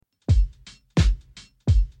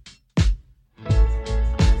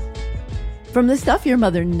From the stuff your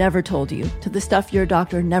mother never told you to the stuff your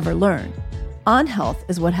doctor never learned, On Health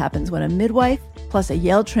is what happens when a midwife plus a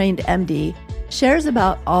Yale-trained MD shares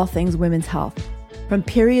about all things women's health, from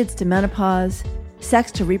periods to menopause,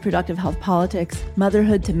 sex to reproductive health politics,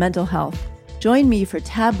 motherhood to mental health. Join me for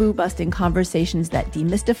taboo-busting conversations that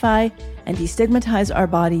demystify and destigmatize our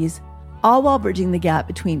bodies, all while bridging the gap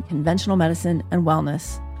between conventional medicine and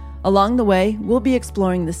wellness. Along the way, we'll be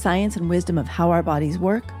exploring the science and wisdom of how our bodies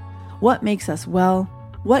work, what makes us well,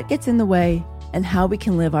 what gets in the way, and how we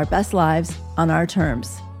can live our best lives on our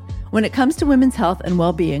terms. When it comes to women's health and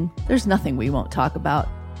well-being, there's nothing we won't talk about.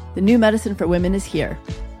 The new medicine for women is here.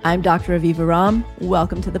 I'm Dr. Aviva Ram.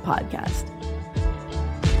 Welcome to the podcast.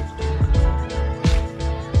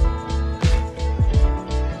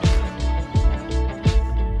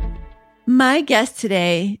 My guest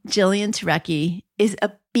today, Jillian Turecki, is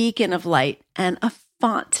a beacon of light and a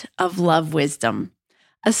font of love wisdom.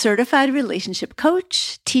 A certified relationship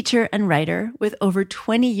coach, teacher, and writer with over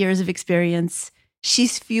 20 years of experience,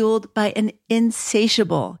 she's fueled by an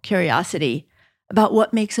insatiable curiosity about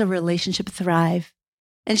what makes a relationship thrive.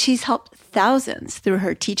 And she's helped thousands through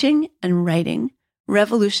her teaching and writing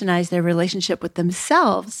revolutionize their relationship with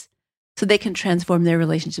themselves so they can transform their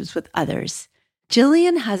relationships with others.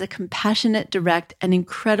 Jillian has a compassionate, direct, and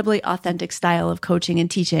incredibly authentic style of coaching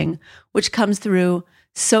and teaching, which comes through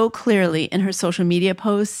so clearly in her social media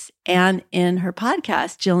posts and in her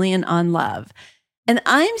podcast, Jillian on Love. And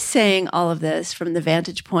I'm saying all of this from the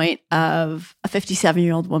vantage point of a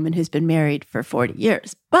 57-year-old woman who's been married for 40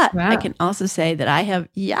 years. But wow. I can also say that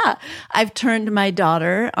I've turned my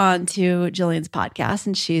daughter onto Jillian's podcast,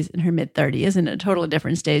 and she's in her mid-30s in a totally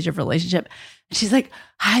different stage of relationship. And she's like,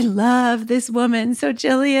 I love this woman. So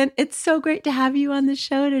Jillian, it's so great to have you on the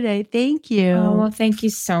show today. Thank you. Oh, well, thank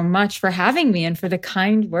you so much for having me and for the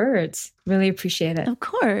kind words. Really appreciate it. Of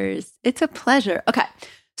course. It's a pleasure. Okay.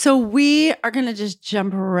 So we are going to just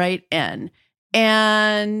jump right in.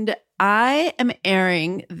 And I am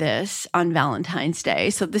airing this on Valentine's Day.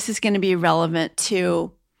 So this is going to be relevant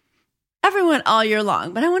to everyone all year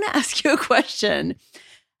long. But I want to ask you a question.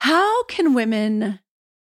 How can women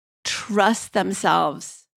trust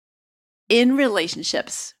themselves in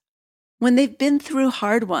relationships when they've been through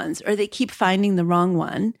hard ones or they keep finding the wrong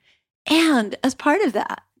one? And as part of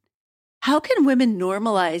that, how can women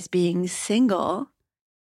normalize being single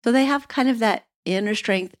so they have kind of that inner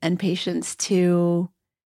strength and patience to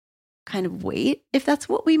kind of wait, if that's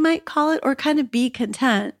what we might call it, or kind of be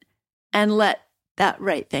content and let that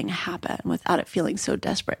right thing happen without it feeling so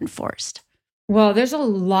desperate and forced? Well, there's a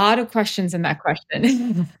lot of questions in that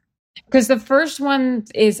question. Because the first one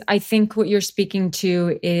is, I think what you're speaking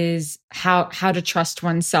to is how to trust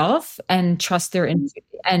oneself and trust their, and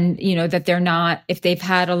that they're not, if they've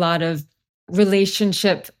had a lot of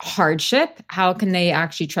relationship hardship, how can they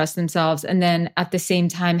actually trust themselves? And then at the same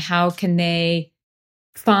time, how can they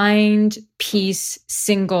find peace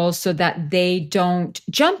single so that they don't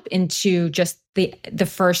jump into just the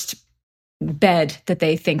first bed that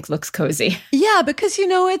they think looks cozy? Yeah, because,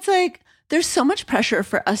 it's like, there's so much pressure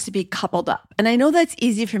for us to be coupled up. And I know that's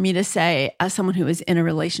easy for me to say as someone who is in a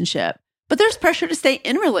relationship, but there's pressure to stay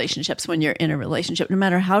in relationships when you're in a relationship, no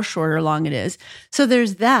matter how short or long it is. So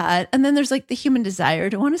there's that. And then there's like the human desire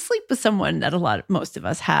to want to sleep with someone that most of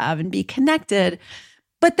us have and be connected.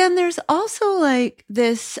 But then there's also like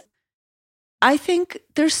this, I think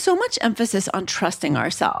there's so much emphasis on trusting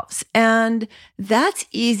ourselves. And that's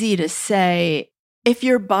easy to say if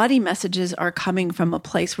your body messages are coming from a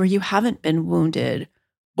place where you haven't been wounded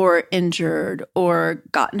or injured or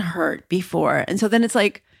gotten hurt before. And so then it's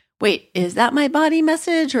like, wait, is that my body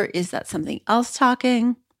message or is that something else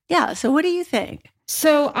talking? Yeah. So what do you think?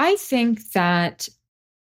 So I think that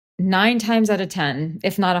 9 times out of 10,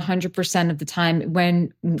 if not 100% of the time,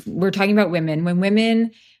 when we're talking about women, when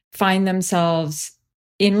women find themselves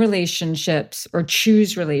in relationships or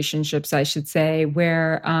choose relationships, I should say,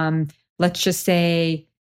 where let's just say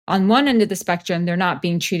on one end of the spectrum, they're not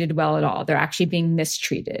being treated well at all. They're actually being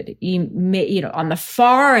mistreated. On the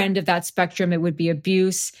far end of that spectrum, it would be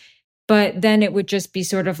abuse. But then it would just be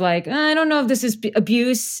sort of like, I don't know if this is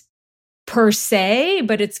abuse per se,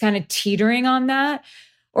 but it's kind of teetering on that.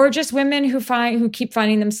 Or just women who keep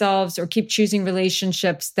finding themselves or keep choosing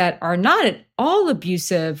relationships that are not at all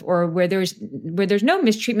abusive or where there's no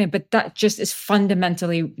mistreatment, but that just is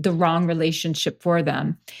fundamentally the wrong relationship for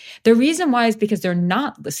them. The reason why is because they're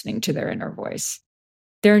not listening to their inner voice.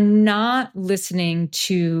 They're not listening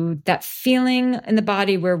to that feeling in the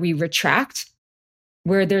body where we retract,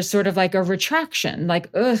 where there's sort of like a retraction, like,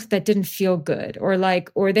 ugh, that didn't feel good, or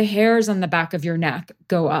the hairs on the back of your neck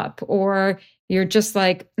go up, or you're just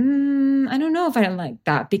like, I don't know if I like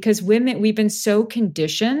that, because women, we've been so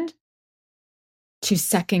conditioned to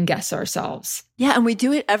second guess ourselves. Yeah. And we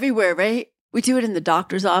do it everywhere, right? We do it in the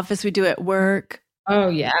doctor's office. We do it at work. Oh,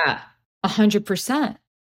 yeah. 100%.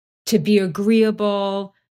 To be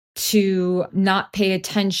agreeable, to not pay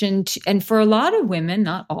attention to, and for a lot of women,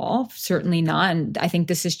 not all, certainly not. And I think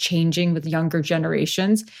this is changing with younger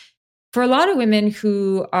generations. For a lot of women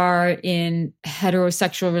who are in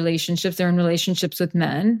heterosexual relationships, they're in relationships with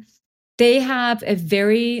men, they have a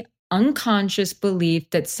very unconscious belief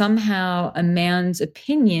that somehow a man's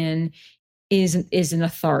opinion is an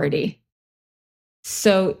authority.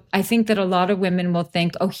 So I think that a lot of women will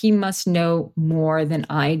think, oh, he must know more than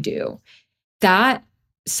I do. That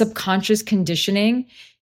subconscious conditioning.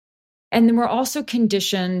 And then we're also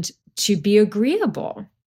conditioned to be agreeable.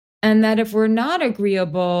 And that if we're not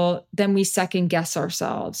agreeable, then we second guess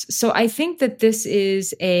ourselves. So I think that this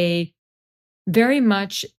is a very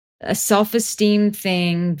much a self-esteem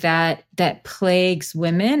thing that plagues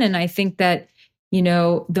women. And I think that,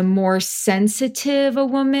 the more sensitive a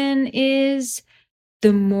woman is,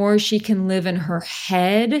 the more she can live in her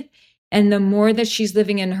head. And the more that she's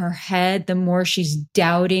living in her head, the more she's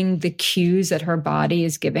doubting the cues that her body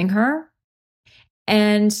is giving her.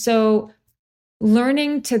 And so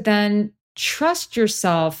learning to then trust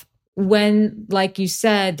yourself when, like you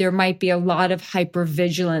said, there might be a lot of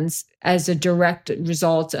hypervigilance as a direct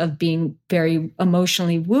result of being very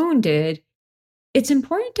emotionally wounded, it's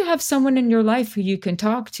important to have someone in your life who you can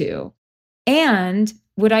talk to. And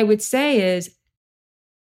what I would say is,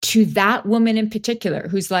 to that woman in particular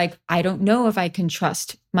who's like, I don't know if I can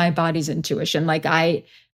trust my body's intuition. Like I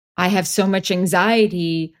have so much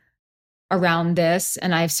anxiety around this,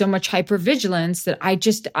 and I have so much hypervigilance that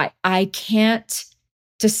I can't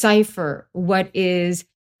decipher what is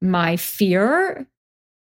my fear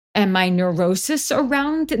and my neurosis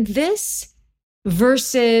around this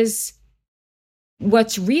versus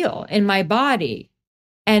what's real in my body.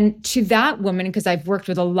 And to that woman, because I've worked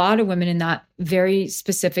with a lot of women in that very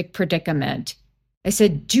specific predicament, I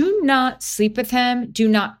said, do not sleep with him. Do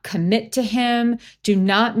not commit to him. Do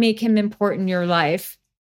not make him important in your life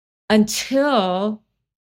until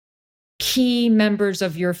key members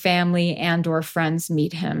of your family and or friends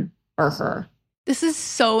meet him or her. This is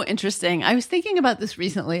so interesting. I was thinking about this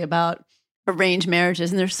recently about arranged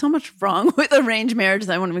marriages, and there's so much wrong with arranged marriages.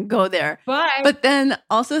 I won't even go there. But then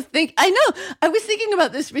also I was thinking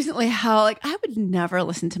about this recently, how I would never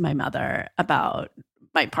listen to my mother about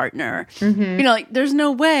my partner. Mm-hmm. There's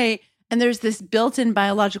no way. And there's this built-in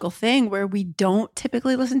biological thing where we don't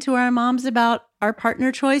typically listen to our moms about our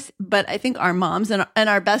partner choice. But I think our moms and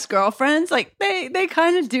our best girlfriends, they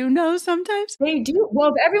kind of do know sometimes. They do.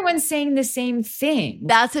 Well, everyone's saying the same thing.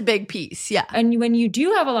 That's a big piece. Yeah. And when you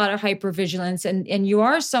do have a lot of hypervigilance and you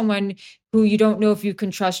are someone who you don't know if you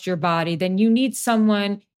can trust your body, then you need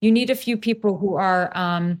a few people who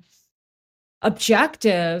are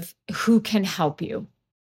objective, who can help you.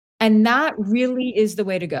 And that really is the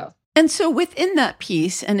way to go. And so within that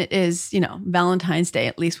piece, and it is, Valentine's Day,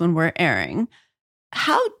 at least when we're airing,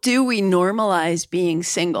 how do we normalize being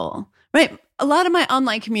single, right? A lot of my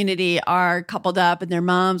online community are coupled up and they're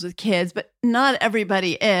moms with kids, but not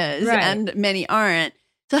everybody is, right. And many aren't.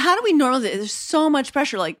 So how do we normalize it? There's so much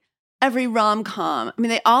pressure, like every rom-com. I mean,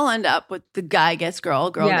 they all end up with the guy gets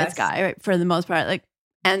girl, girl gets guy, right? For the most part,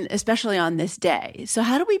 and especially on this day. So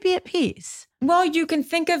how do we be at peace? Well, you can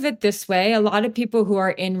think of it this way. A lot of people who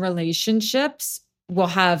are in relationships will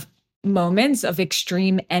have moments of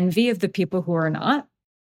extreme envy of the people who are not.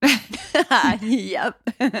 Yep.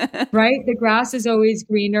 Right? The grass is always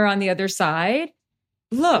greener on the other side.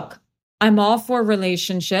 Look, I'm all for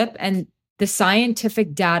relationship, and the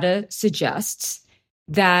scientific data suggests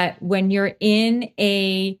that when you're in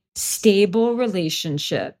a stable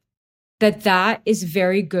relationship, that is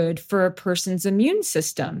very good for a person's immune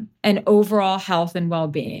system and overall health and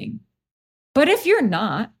well-being. But if you're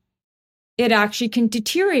not, it actually can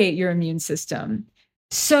deteriorate your immune system.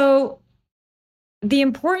 So the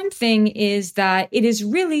important thing is that it is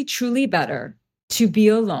really, truly better to be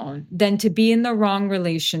alone than to be in the wrong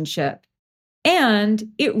relationship.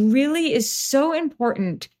 And it really is so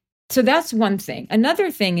important. So that's one thing.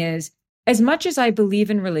 Another thing is, as much as I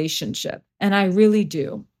believe in relationship, and I really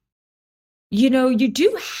do, you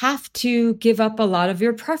do have to give up a lot of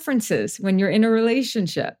your preferences when you're in a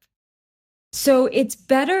relationship. So it's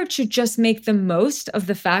better to just make the most of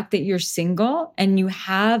the fact that you're single and you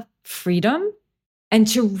have freedom, and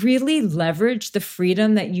to really leverage the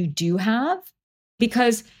freedom that you do have.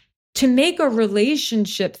 Because to make a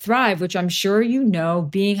relationship thrive, which I'm sure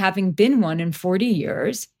having been one in 40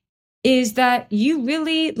 years, is that you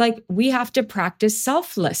really we have to practice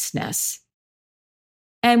selflessness.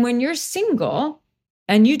 And when you're single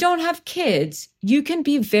and you don't have kids, you can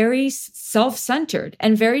be very self-centered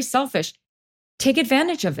and very selfish. Take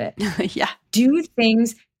advantage of it. Yeah. Do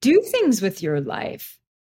things with your life.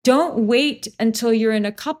 Don't wait until you're in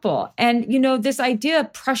a couple. And, this idea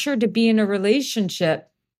of pressure to be in a relationship,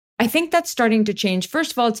 I think that's starting to change.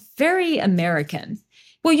 First of all, it's very American.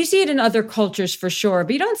 Well, you see it in other cultures for sure,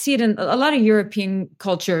 but you don't see it in a lot of European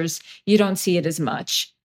cultures. You don't see it as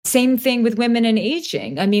much. Same thing with women and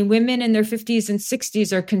aging. I mean, women in their 50s and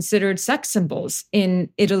 60s are considered sex symbols in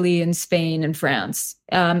Italy and Spain and France.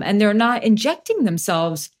 And they're not injecting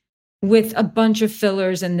themselves with a bunch of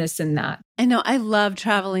fillers and this and that. I know. I love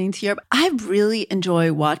traveling to Europe. I really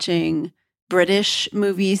enjoy watching British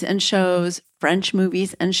movies and shows, French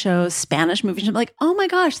movies and shows, Spanish movies. I'm like, oh my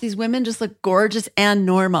gosh, these women just look gorgeous and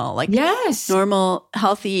normal. Yes. Normal,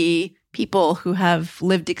 healthy people who have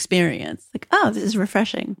lived experience. Like, oh, this is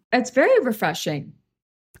refreshing. It's very refreshing.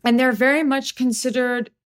 And they're very much considered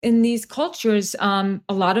in these cultures, a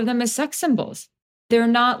lot of them as sex symbols. They're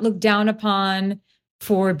not looked down upon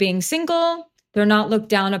for being single. They're not looked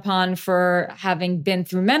down upon for having been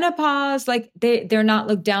through menopause. They're not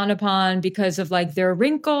looked down upon because of their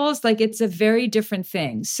wrinkles. It's a very different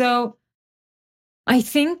thing. So I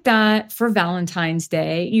think that for Valentine's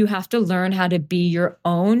Day, you have to learn how to be your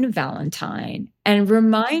own Valentine and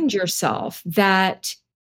remind yourself that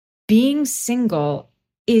being single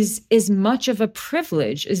is as much of a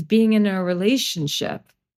privilege as being in a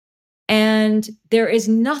relationship. And there is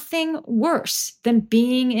nothing worse than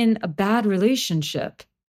being in a bad relationship.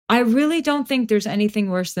 I really don't think there's anything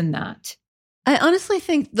worse than that. I honestly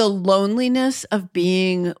think the loneliness of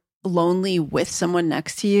being lonely with someone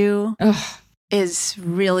next to you is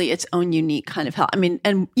really its own unique kind of hell. I mean,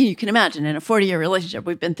 and you can imagine in a 40-year relationship,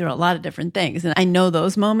 we've been through a lot of different things. And I know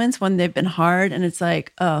those moments when they've been hard and it's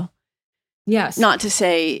like, oh, yes. Not to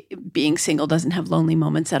say being single doesn't have lonely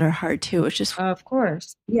moments that are hard too. It's just, of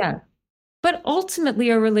course. Yeah. But ultimately,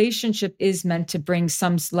 a relationship is meant to bring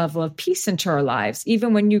some level of peace into our lives,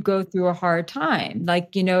 even when you go through a hard time.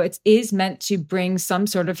 It is meant to bring some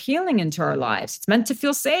sort of healing into our lives. It's meant to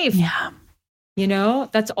feel safe. Yeah.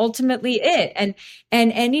 That's ultimately it. And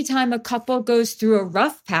anytime a couple goes through a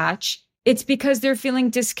rough patch, it's because they're feeling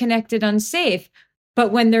disconnected, unsafe.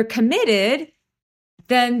 But when they're committed,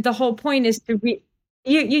 then the whole point is to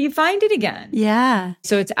you find it again. Yeah.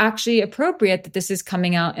 So it's actually appropriate that this is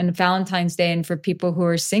coming out in Valentine's Day. And for people who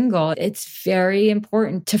are single, it's very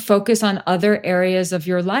important to focus on other areas of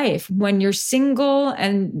your life. When you're single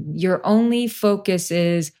and your only focus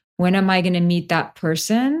is, when am I going to meet that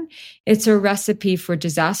person? It's a recipe for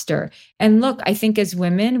disaster. And look, I think as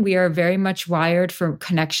women, we are very much wired for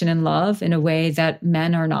connection and love in a way that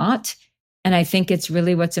men are not. And I think it's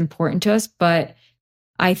really what's important to us. But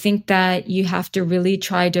I think that you have to really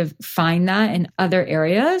try to find that in other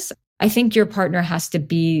areas. I think your partner has to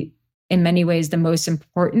be, in many ways, the most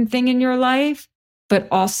important thing in your life, but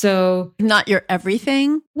also not your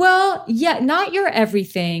everything. Well, yeah, not your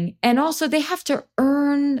everything. And also they have to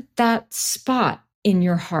earn that spot in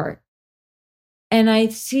your heart. And I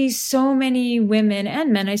see so many women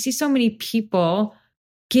and men, I see so many people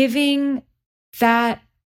giving that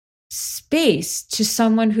space to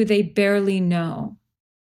someone who they barely know.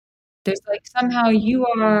 There's somehow you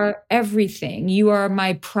are everything. You are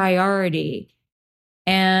my priority.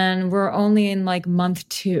 And we're only in month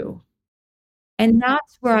 2. And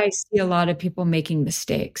that's where I see a lot of people making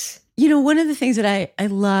mistakes. One of the things that I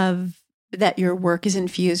love that your work is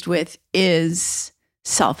infused with is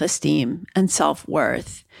self-esteem and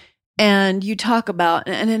self-worth. And you talk about,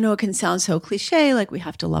 and I know it can sound so cliche, we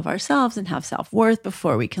have to love ourselves and have self-worth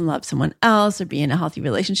before we can love someone else or be in a healthy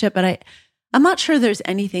relationship. But I'm not sure there's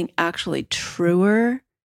anything actually truer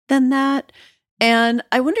than that. And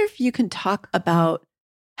I wonder if you can talk about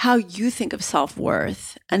how you think of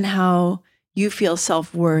self-worth and how you feel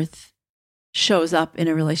self-worth shows up in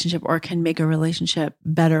a relationship or can make a relationship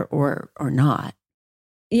better or not.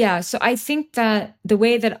 Yeah. So I think that the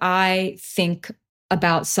way that I think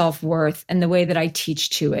about self-worth and the way that I teach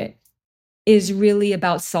to it is really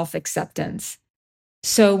about self-acceptance.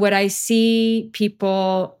 So what I see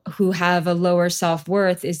people who have a lower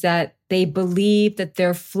self-worth is that they believe that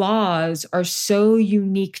their flaws are so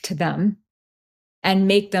unique to them and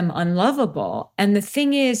make them unlovable. And the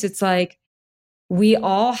thing is, it's we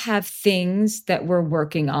all have things that we're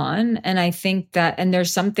working on. And I think that, and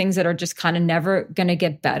there's some things that are just kind of never going to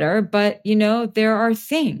get better, but there are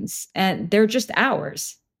things and they're just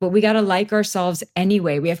ours, but we got to like ourselves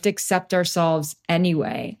anyway. We have to accept ourselves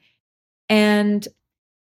anyway. And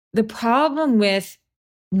the problem with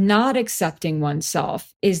not accepting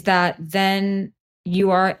oneself is that then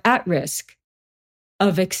you are at risk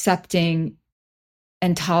of accepting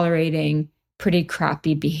and tolerating pretty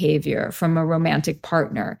crappy behavior from a romantic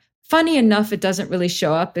partner. Funny enough, it doesn't really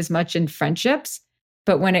show up as much in friendships,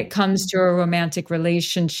 but when it comes to a romantic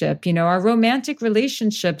relationship, our romantic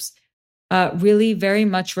relationships really very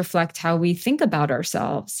much reflect how we think about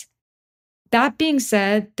ourselves. That being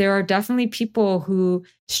said, there are definitely people who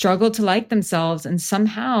struggle to like themselves, and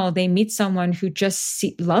somehow they meet someone who just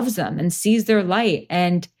loves them and sees their light.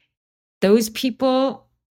 And those people,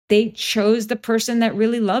 they chose the person that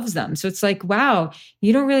really loves them. So it's like, wow,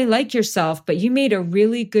 you don't really like yourself, but you made a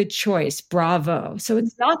really good choice. Bravo. So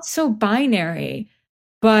it's not so binary.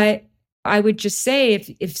 But I would just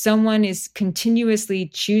say if someone is continuously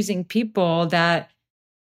choosing people that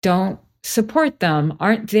don't support them,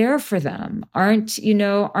 aren't there for them, aren't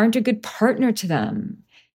a good partner to them,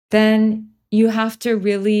 then you have to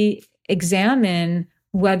really examine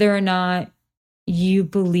whether or not you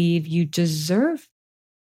believe you deserve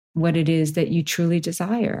what it is that you truly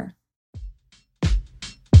desire.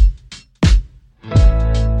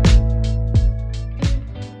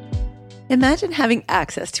 Imagine having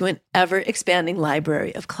access to an ever-expanding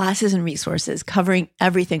library of classes and resources covering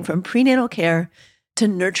everything from prenatal care to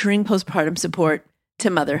nurturing postpartum support to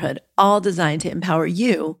motherhood, all designed to empower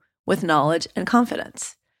you with knowledge and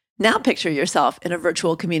confidence. Now picture yourself in a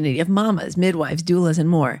virtual community of mamas, midwives, doulas, and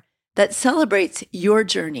more that celebrates your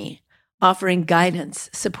journey, offering guidance,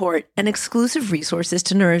 support, and exclusive resources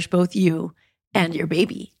to nourish both you and your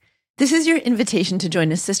baby. This is your invitation to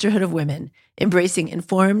join a sisterhood of women embracing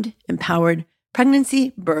informed, empowered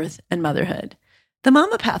pregnancy, birth, and motherhood. The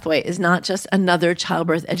Mama Pathway is not just another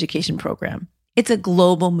childbirth education program. It's a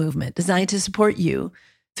global movement designed to support you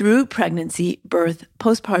through pregnancy, birth,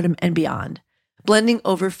 postpartum, and beyond, blending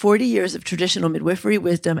over 40 years of traditional midwifery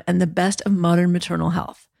wisdom and the best of modern maternal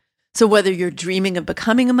health. So whether you're dreaming of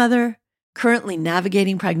becoming a mother, currently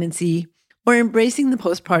navigating pregnancy, or embracing the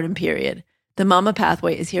postpartum period, the Mama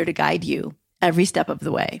Pathway is here to guide you every step of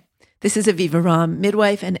the way. This is Aviva Ram,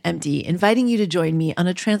 midwife and MD, inviting you to join me on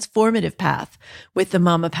a transformative path with the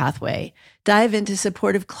Mama Pathway. Dive into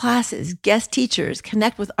supportive classes, guest teachers,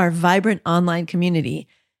 connect with our vibrant online community,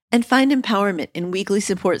 and find empowerment in weekly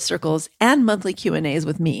support circles and monthly Q&As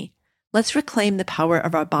with me. Let's reclaim the power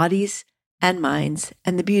of our bodies and minds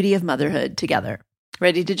and the beauty of motherhood together.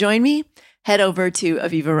 Ready to join me? Head over to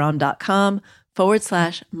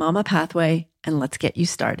avivaram.com/Mama Pathway and let's get you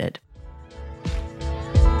started.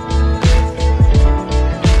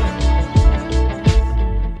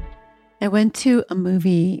 I went to a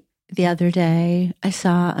movie the other day. I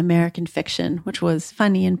saw American Fiction, which was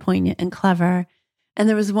funny and poignant and clever. And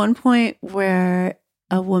there was one point where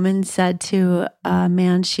a woman said to a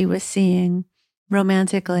man she was seeing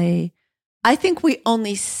romantically, I think we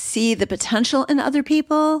only see the potential in other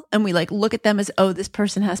people and we look at them as, oh, this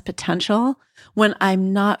person has potential, when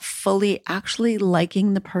I'm not fully actually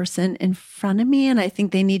liking the person in front of me and I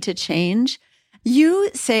think they need to change. You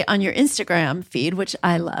say on your Instagram feed, which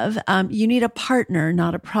I love, you need a partner,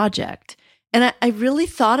 not a project. And I really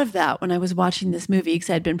thought of that when I was watching this movie because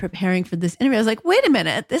I'd been preparing for this interview. I was like, wait a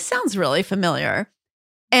minute, this sounds really familiar.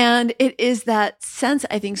 And it is that sense,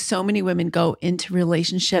 I think so many women go into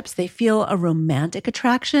relationships, they feel a romantic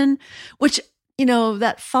attraction, which,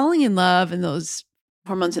 that falling in love and those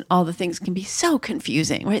hormones and all the things can be so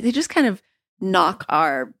confusing, right? They just kind of knock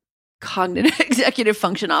our cognitive executive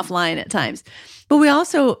function offline at times. But we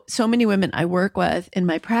also, so many women I work with in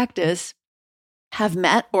my practice have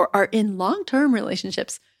met or are in long-term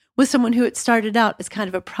relationships with someone who had started out as kind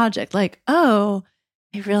of a project, like, oh,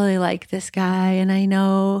 I really like this guy and I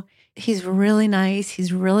know he's really nice.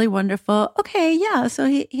 He's really wonderful. Okay, yeah, so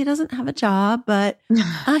he doesn't have a job, but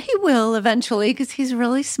he will eventually because he's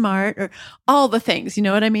really smart, or all the things, you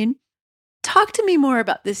know what I mean? Talk to me more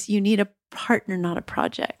about this. You need a partner, not a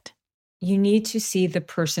project. You need to see the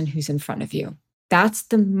person who's in front of you. That's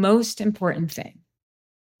the most important thing.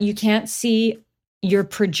 You can't see your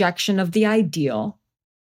projection of the ideal.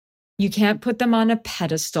 You can't put them on a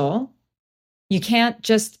pedestal. You can't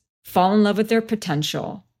just fall in love with their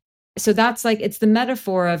potential. So that's it's the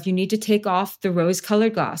metaphor of you need to take off the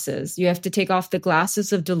rose-colored glasses. You have to take off the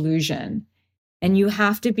glasses of delusion. And you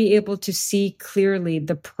have to be able to see clearly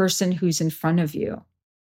the person who's in front of you,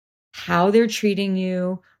 how they're treating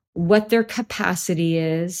you, what their capacity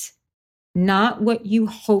is, not what you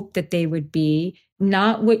hope that they would be,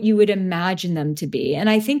 not what you would imagine them to be. And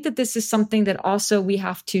I think that this is something that also we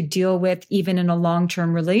have to deal with even in a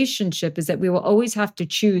long-term relationship, is that we will always have to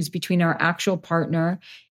choose between our actual partner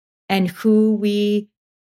and who we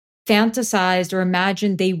fantasized or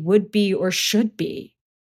imagined they would be or should be.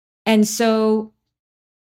 And so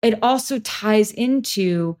it also ties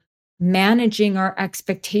into managing our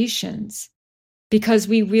expectations, because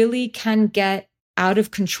we really can get out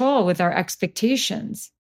of control with our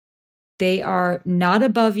expectations. They are not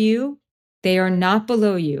above you. They are not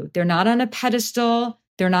below you. They're not on a pedestal.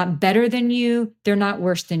 They're not better than you. They're not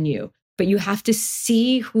worse than you. But you have to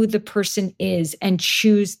see who the person is and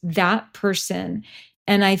choose that person.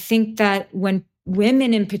 And I think that when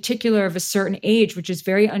women in particular of a certain age, which is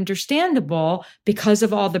very understandable because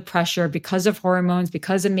of all the pressure, because of hormones,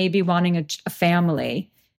 because of maybe wanting a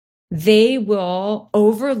family, they will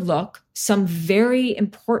overlook some very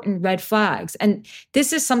important red flags. And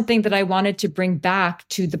this is something that I wanted to bring back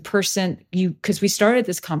to the person because we started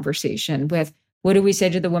this conversation with, what do we say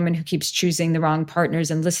to the woman who keeps choosing the wrong partners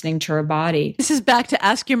and listening to her body? This is back to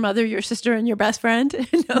ask your mother, your sister, and your best friend.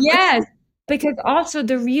 Yes. Because also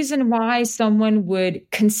the reason why someone would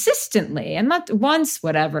consistently, and not once,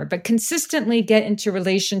 whatever, but consistently get into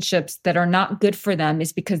relationships that are not good for them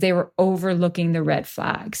is because they were overlooking the red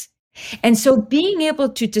flags. And so being able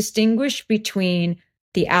to distinguish between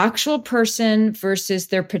the actual person versus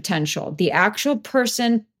their potential, the actual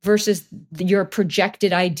person versus your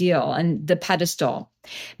projected ideal and the pedestal,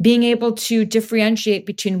 being able to differentiate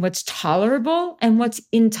between what's tolerable and what's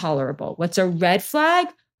intolerable, what's a red flag,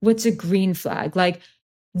 what's a green flag. Like,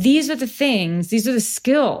 these are the things, these are the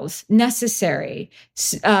skills necessary,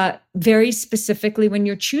 very specifically when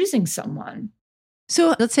you're choosing someone.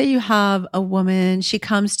 So let's say you have a woman, she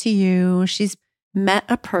comes to you, she's met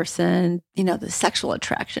a person, the sexual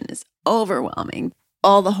attraction is overwhelming.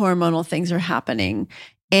 All the hormonal things are happening.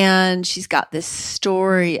 And she's got this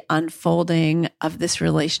story unfolding of this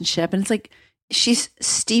relationship. And it's like she's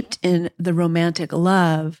steeped in the romantic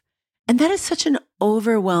love. And that is such an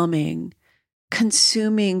overwhelming,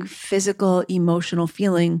 consuming physical, emotional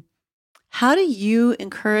feeling. How do you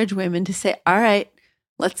encourage women to say, all right,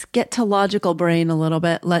 let's get to logical brain a little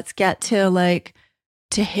bit. Let's get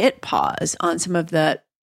to hit pause on some of the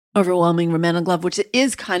overwhelming romantic love, which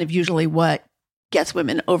is kind of usually what gets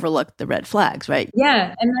women overlook the red flags, right?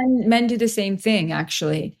 Yeah. And then men do the same thing,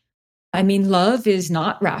 actually. I mean, love is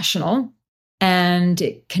not rational and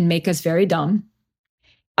it can make us very dumb.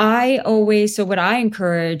 So what I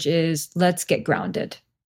encourage is, let's get grounded.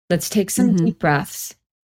 Let's take some deep breaths.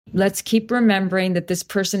 Let's keep remembering that this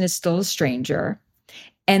person is still a stranger.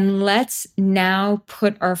 And let's now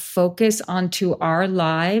put our focus onto our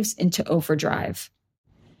lives into overdrive.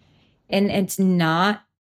 And it's not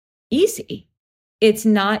easy. It's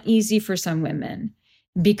not easy for some women,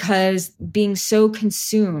 because being so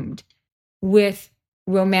consumed with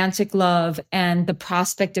romantic love and the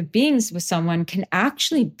prospect of being with someone can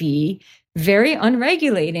actually be very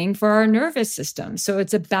unregulating for our nervous system. So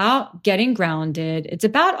it's about getting grounded. It's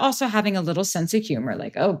about also having a little sense of humor,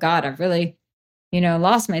 like, oh God, I've really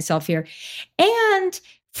lost myself here. And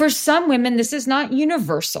for some women, this is not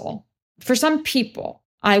universal. For some people,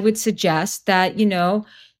 I would suggest that,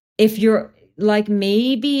 if you're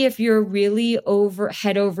if you're really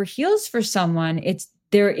head over heels for someone,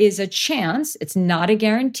 there is a chance, it's not a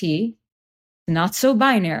guarantee, not so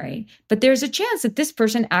binary, but there's a chance that this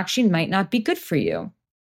person actually might not be good for you.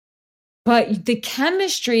 But the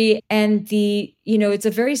chemistry and it's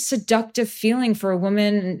a very seductive feeling for a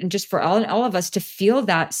woman, and just for all of us to feel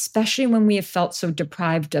that, especially when we have felt so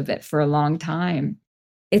deprived of it for a long time.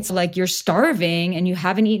 It's like you're starving and you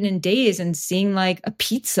haven't eaten in days, and seeing like a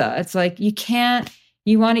pizza, it's like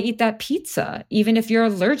you want to eat that pizza, even if you're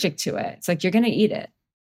allergic to it. It's like you're going to eat it.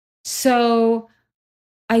 So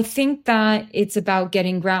I think that it's about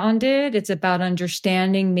getting grounded. It's about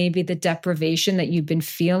understanding maybe the deprivation that you've been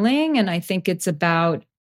feeling. And I think it's about,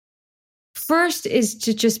 first is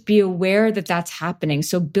to just be aware that that's happening.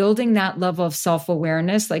 So building that level of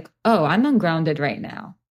self-awareness, like, oh, I'm ungrounded right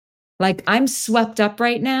now. Like, I'm swept up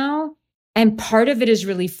right now. And part of it is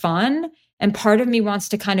really fun. And part of me wants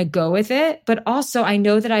to kind of go with it. But also I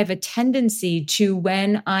know that I have a tendency to,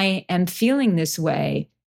 when I am feeling this way,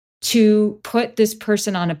 to put this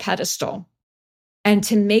person on a pedestal and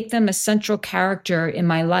to make them a central character in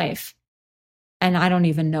my life. And I don't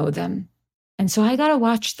even know them. And so I got to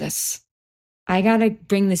watch this. I got to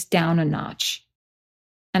bring this down a notch.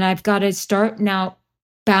 And I've got to start now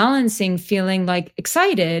balancing feeling like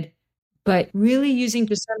excited, but really using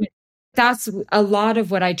discernment. That's a lot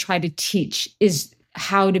of what I try to teach, is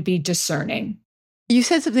how to be discerning. You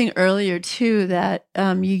said something earlier too, that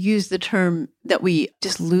you used the term that we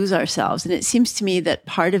just lose ourselves. And it seems to me that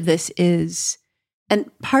part of this is, and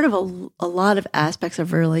part of a lot of aspects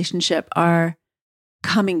of a relationship are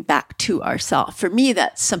coming back to ourself. For me,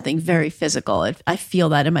 that's something very physical. I feel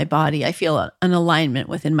that in my body. I feel an alignment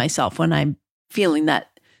within myself when I'm feeling that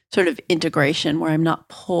sort of integration where I'm not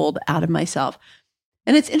pulled out of myself.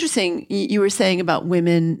 And it's interesting, you were saying about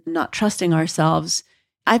women not trusting ourselves.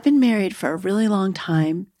 I've been married for a really long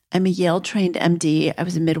time. I'm a Yale-trained MD. I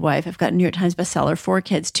was a midwife. I've got a New York Times bestseller, 4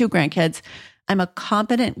 kids, 2 grandkids. I'm a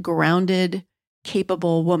competent, grounded,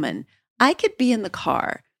 capable woman. I could be in the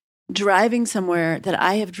car driving somewhere that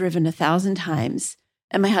I have driven 1,000 times,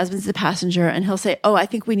 and my husband's the passenger, and he'll say, "Oh, I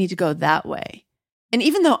think we need to go that way." And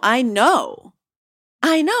even though I know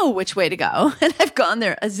which way to go, and I've gone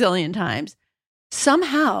there a zillion times,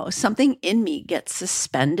 somehow something in me gets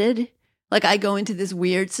suspended. Like I go into this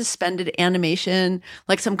weird suspended animation,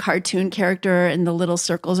 like some cartoon character, and the little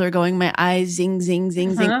circles are going, my eyes zing, zing,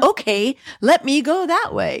 zing, zing. Okay, let me go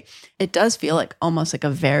that way. It does feel like almost like a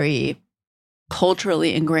very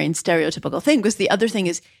culturally ingrained stereotypical thing, because the other thing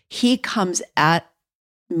is he comes at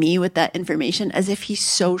me with that information as if he's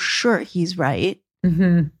so sure he's right.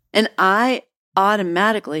 Mm-hmm. And I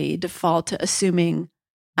automatically default to assuming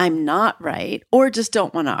I'm not right or just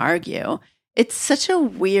don't want to argue. It's such a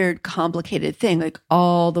weird, complicated thing, like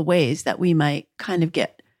all the ways that we might kind of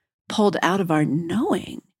get pulled out of our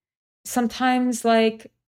knowing. Sometimes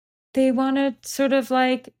like they want to sort of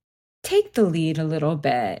like take the lead a little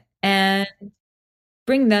bit and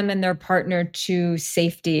bring them and their partner to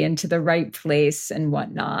safety and to the right place and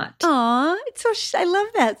whatnot. Aw, it's so I love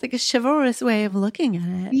that. It's like a chivalrous way of looking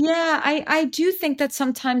at it. Yeah, I do think that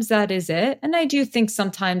sometimes that is it. And I do think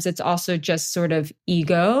sometimes it's also just sort of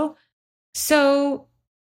ego. So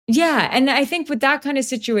yeah, and I think with that kind of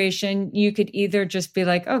situation, you could either just be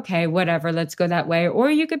like, okay, whatever, let's go that way. Or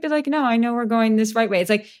you could be like, no, I know we're going this right way. It's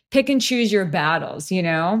like pick and choose your battles, you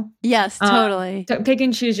know? Yes, totally. So pick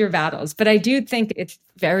and choose your battles. But I do think it's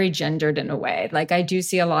very gendered in a way. Like I do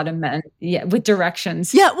see a lot of men with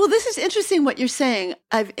directions. Yeah, well, this is interesting what you're saying.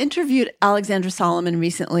 I've interviewed Alexandra Solomon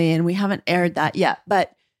recently, and we haven't aired that yet.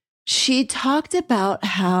 But she talked about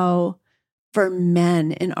how for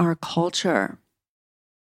men in our culture,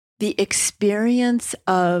 the experience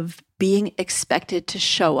of being expected to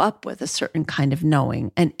show up with a certain kind of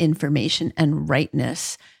knowing and information and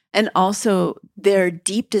rightness, and also their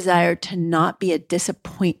deep desire to not be a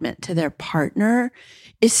disappointment to their partner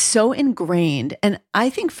is so ingrained. And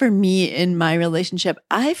I think for me in my relationship,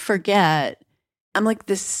 I forget, I'm like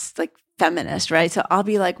this like feminist, right? So I'll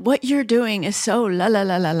be like, what you're doing is so la la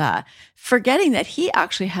la la la, forgetting that he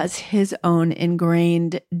actually has his own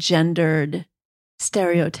ingrained gendered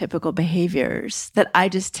stereotypical behaviors that I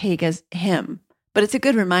just take as him. But it's a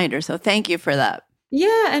good reminder. So thank you for that.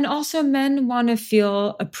 Yeah. And also men want to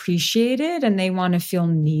feel appreciated and they want to feel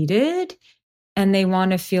needed and they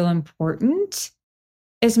want to feel important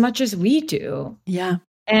as much as we do. Yeah.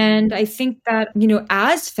 And I think that, you know,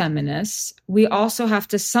 as feminists, we also have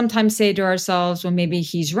to sometimes say to ourselves, well, maybe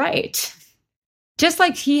he's right. Just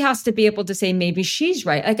like he has to be able to say, maybe she's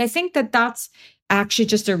right. Like, I think that that's actually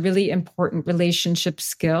just a really important relationship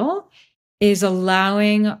skill, is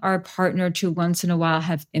allowing our partner to once in a while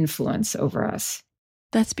have influence over us.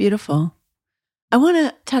 That's beautiful. I want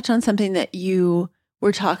to touch on something that you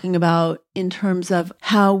were talking about in terms of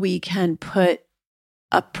how we can put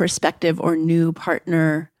a prospective or new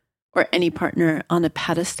partner or any partner on a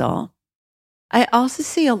pedestal. I also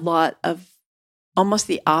see a lot of almost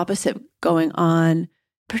the opposite going on.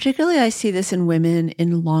 Particularly, I see this in women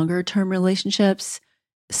in longer term relationships.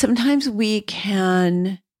 Sometimes we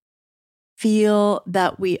can feel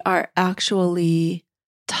that we are actually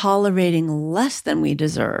tolerating less than we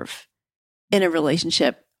deserve in a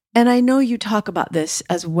relationship. And I know you talk about this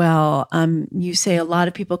as well. You say a lot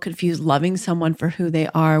of people confuse loving someone for who they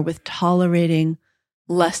are with tolerating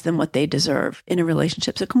less than what they deserve in a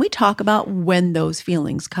relationship. So can we talk about when those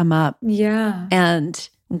feelings come up? Yeah. And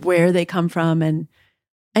where they come from? And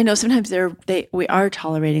I know sometimes we are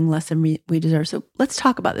tolerating less than we deserve. So let's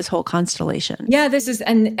talk about this whole constellation. Yeah, this is,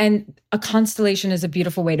 and a constellation is a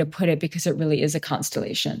beautiful way to put it because it really is a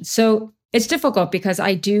constellation. So it's difficult because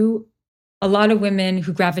a lot of women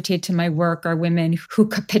who gravitate to my work are women who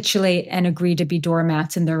capitulate and agree to be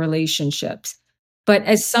doormats in their relationships. But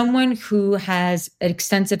as someone who has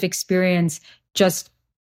extensive experience just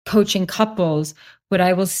coaching couples, what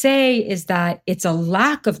I will say is that it's a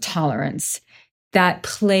lack of tolerance that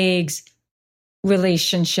plagues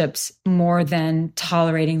relationships more than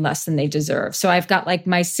tolerating less than they deserve. So I've got like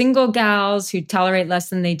my single gals who tolerate less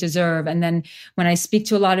than they deserve. And then when I speak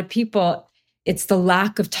to a lot of people, it's the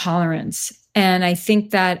lack of tolerance. And I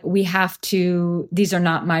think that we have to, these are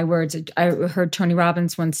not my words. I heard Tony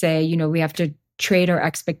Robbins once say, you know, we have to trade our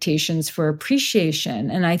expectations for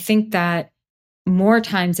appreciation. And I think that more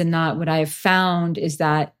times than not, what I've found is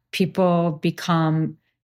that people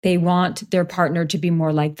they want their partner to be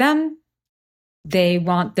more like them. They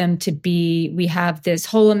want them to be, we have this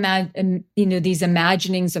whole, these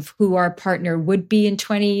imaginings of who our partner would be in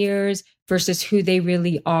 20 years versus who they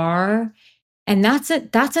really are. And that's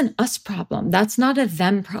an us problem. That's not a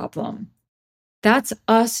them problem. That's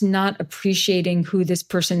us not appreciating who this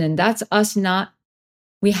person is. That's us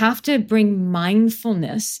we have to bring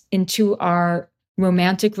mindfulness into our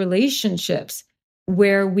romantic relationships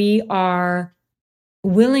where we are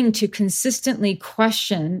willing to consistently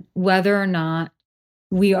question whether or not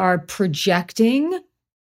we are projecting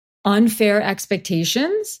unfair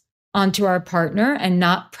expectations onto our partner and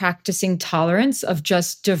not practicing tolerance of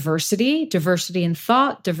just diversity in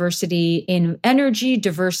thought, diversity in energy,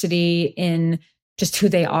 diversity in just who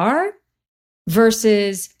they are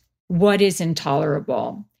versus what is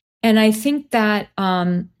intolerable. And I think that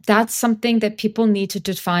that's something that people need to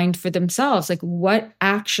define for themselves. Like, what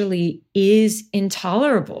actually is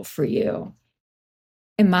intolerable for you?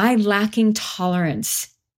 Am I lacking tolerance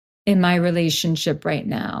in my relationship right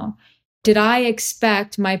now? Did I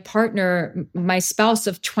expect my partner, my spouse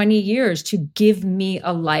of 20 years to give me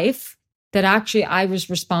a life that actually I was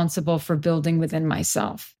responsible for building within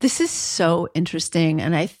myself? This is so interesting.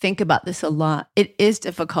 And I think about this a lot. It is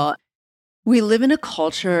difficult. We live in a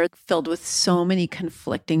culture filled with so many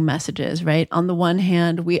conflicting messages, right? On the one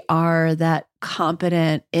hand, we are that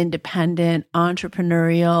competent, independent,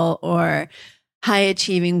 entrepreneurial, or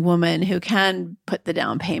high-achieving woman who can put the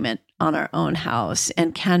down payment on our own house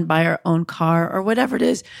and can buy our own car or whatever it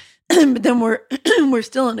is. But then we're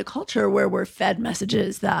still in a culture where we're fed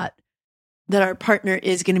messages that our partner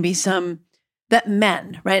is going to be that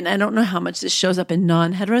men, right? And I don't know how much this shows up in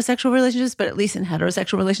non-heterosexual relationships, but at least in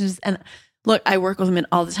heterosexual relationships. And look, I work with women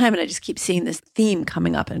all the time and I just keep seeing this theme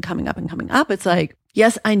coming up and coming up and coming up. It's like,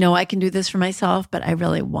 yes, I know I can do this for myself, but I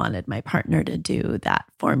really wanted my partner to do that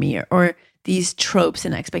for me. Or these tropes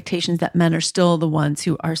and expectations that men are still the ones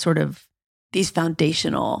who are sort of these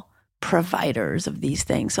foundational providers of these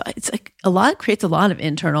things. So it's like creates a lot of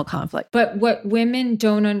internal conflict. But what women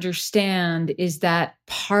don't understand is that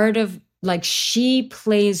part of, like, she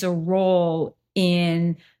plays a role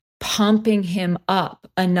in pumping him up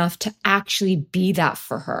enough to actually be that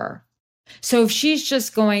for her. So if she's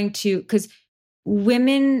just going to, because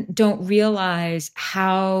women don't realize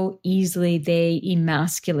how easily they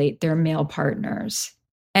emasculate their male partners.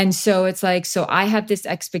 And so it's like, so I have this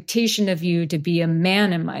expectation of you to be a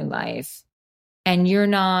man in my life, and you're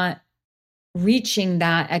not reaching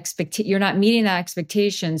that you're not meeting that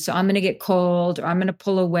expectation. So I'm going to get cold, or I'm going to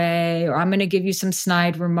pull away, or I'm going to give you some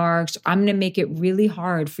snide remarks. I'm going to make it really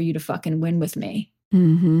hard for you to fucking win with me.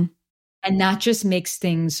 Mm-hmm. And that just makes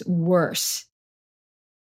things worse.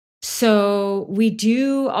 So we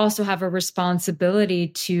do also have a responsibility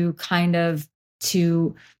to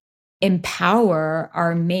empower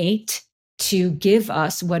our mate to give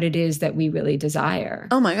us what it is that we really desire.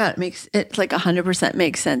 Oh my God, it's like 100%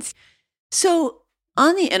 makes sense. So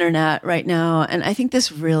on the internet right now, and I think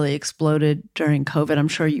this really exploded during COVID, I'm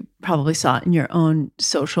sure you probably saw it in your own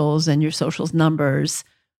socials and your socials numbers,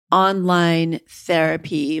 online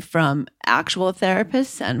therapy from actual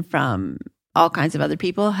therapists and from all kinds of other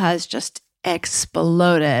people has just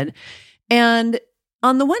exploded. And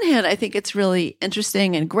on the one hand, I think it's really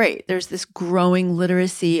interesting and great. There's this growing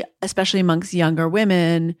literacy, especially amongst younger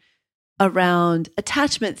women, around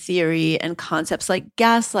attachment theory and concepts like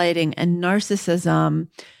gaslighting and narcissism.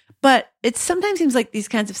 But it sometimes seems like these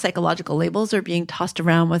kinds of psychological labels are being tossed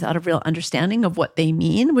around without a real understanding of what they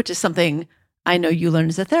mean, which is something I know you learn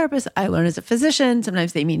as a therapist, I learn as a physician.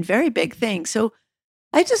 Sometimes they mean very big things. So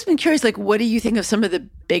I've just been curious, like, what do you think of some of the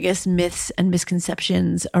biggest myths and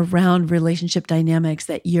misconceptions around relationship dynamics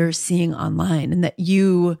that you're seeing online, and that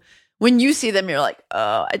when you see them, you're like,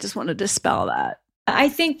 oh, I just want to dispel that? I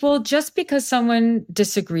think, well, just because someone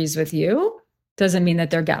disagrees with you doesn't mean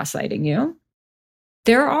that they're gaslighting you.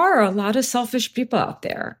 There are a lot of selfish people out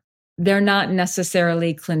there. They're not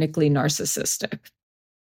necessarily clinically narcissistic.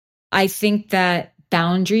 I think that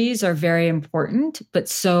boundaries are very important, but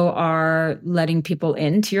so are letting people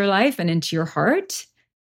into your life and into your heart.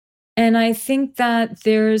 And I think that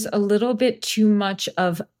there's a little bit too much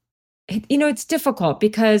of, it's difficult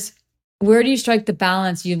because where do you strike the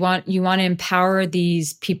balance? You want to empower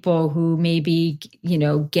these people who maybe,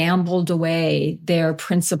 gambled away their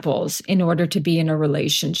principles in order to be in a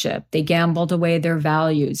relationship. They gambled away their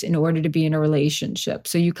values in order to be in a relationship.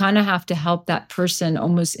 So you kind of have to help that person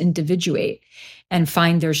almost individuate and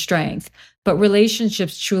find their strength. But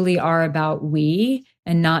relationships truly are about we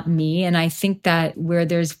and not me. And I think that where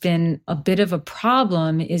there's been a bit of a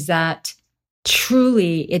problem is that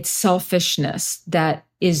truly it's selfishness that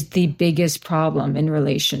is the biggest problem in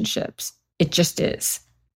relationships. It just is.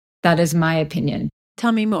 That is my opinion.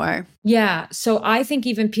 Tell me more. Yeah. So I think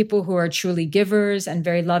even people who are truly givers and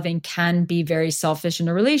very loving can be very selfish in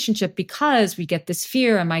a relationship because we get this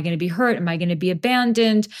fear. Am I going to be hurt? Am I going to be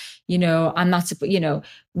abandoned? I'm not supposed,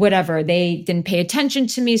 whatever. They didn't pay attention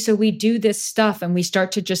to me. So we do this stuff and we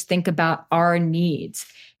start to just think about our needs.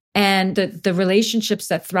 And the relationships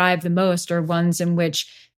that thrive the most are ones in which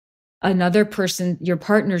another person, your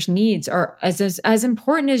partner's needs are as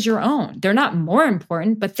important as your own. They're not more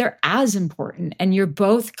important, but they're as important. And you're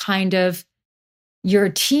both you're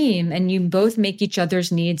a team and you both make each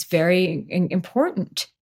other's needs very important.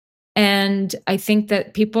 And I think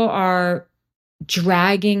that people are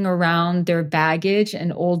dragging around their baggage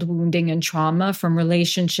and old wounding and trauma from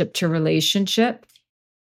relationship to relationship.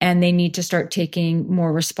 And they need to start taking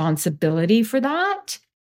more responsibility for that.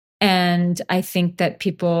 And I think that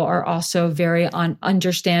people are also very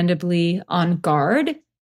understandably on guard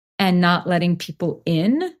and not letting people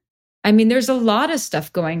in. I mean, there's a lot of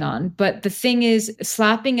stuff going on, but the thing is,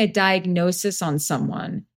 slapping a diagnosis on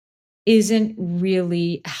someone isn't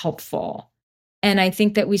really helpful. And I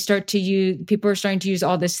think that people are starting to use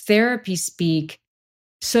all this therapy speak.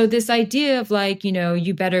 So this idea of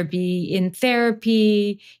you better be in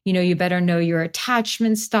therapy, you better know your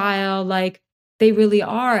attachment style, they really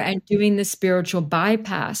are, and doing the spiritual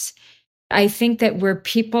bypass. I think that where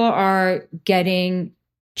people are getting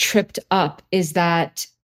tripped up is that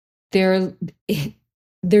there's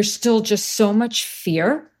still just so much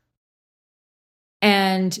fear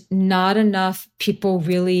and not enough people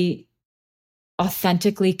really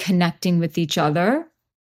authentically connecting with each other.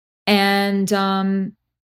 And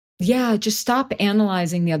just stop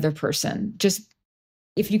analyzing the other person. Just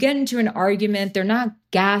if you get into an argument, they're not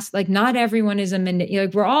not everyone is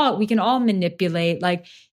we can all manipulate,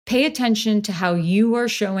 pay attention to how you are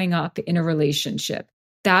showing up in a relationship.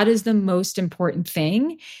 That is the most important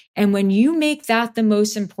thing. And when you make that the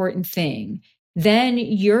most important thing, then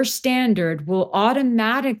your standard will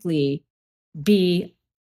automatically be,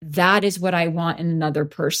 that is what I want in another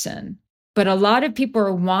person. But a lot of people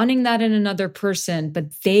are wanting that in another person,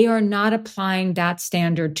 but they are not applying that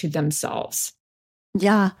standard to themselves.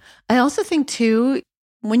 Yeah. I also think too,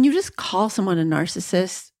 when you just call someone a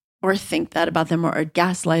narcissist or think that about them or a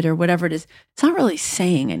gaslighter, whatever it is, it's not really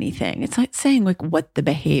saying anything. It's not saying what the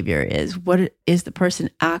behavior is, what is the person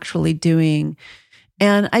actually doing.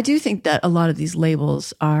 And I do think that a lot of these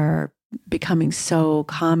labels are becoming so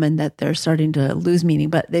common that they're starting to lose meaning,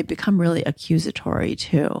 but they become really accusatory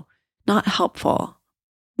too, not helpful.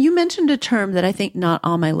 You mentioned a term that I think not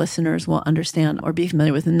all my listeners will understand or be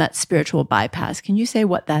familiar with, and that's spiritual bypass. Can you say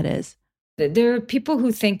what that is? There are people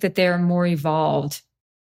who think that they're more evolved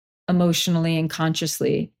emotionally and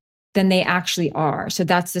consciously than they actually are. So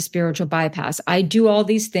that's the spiritual bypass. I do all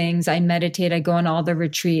these things. I meditate. I go on all the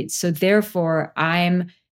retreats. So therefore, I'm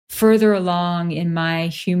further along in my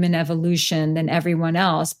human evolution than everyone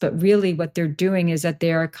else. But really what they're doing is that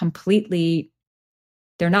they're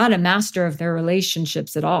not a master of their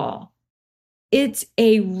relationships at all. It's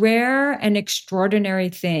a rare and extraordinary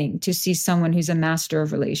thing to see someone who's a master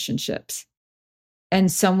of relationships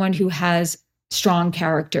and someone who has strong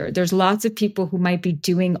character. There's lots of people who might be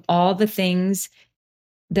doing all the things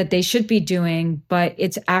that they should be doing, but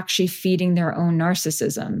it's actually feeding their own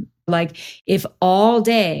narcissism. If all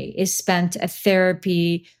day is spent at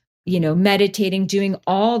therapy, meditating, doing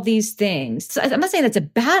all these things. So I'm not saying that's a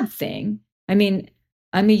bad thing. I mean,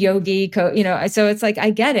 I'm a yogi, so it's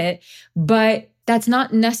I get it, but that's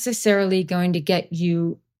not necessarily going to get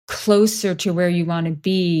you closer to where you want to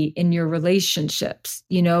be in your relationships,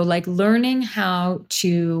 learning how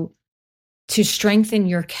to strengthen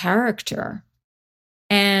your character.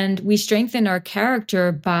 And we strengthen our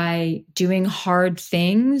character by doing hard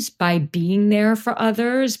things, by being there for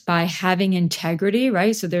others, by having integrity,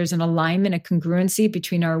 right? So there's an alignment, a congruency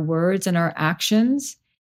between our words and our actions.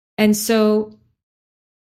 And so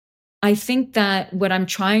I think that what I'm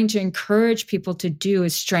trying to encourage people to do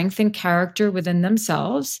is strengthen character within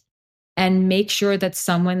themselves and make sure that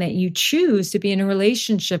someone that you choose to be in a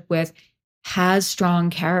relationship with has strong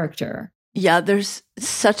character. Yeah, there's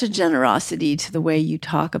such a generosity to the way you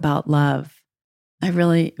talk about love. I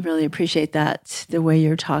really, really appreciate that. The way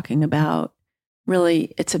you're talking about,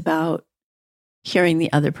 really, it's about hearing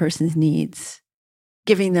the other person's needs,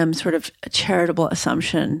 giving them sort of a charitable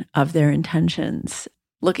assumption of their intentions,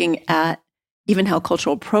 looking at even how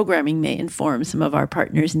cultural programming may inform some of our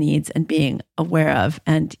partner's needs and being aware of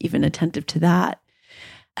and even attentive to that.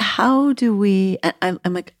 How do we, I'm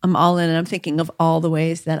all in and I'm thinking of all the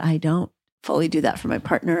ways that I don't fully do that for my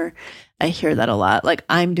partner. I hear that a lot. Like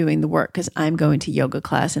I'm doing the work because I'm going to yoga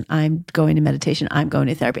class and I'm going to meditation, I'm going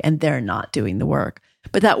to therapy, and they're not doing the work.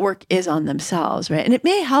 But that work is on themselves, right? And it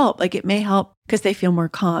may help. Like it may help because they feel more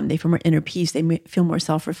calm, they feel more inner peace, they feel more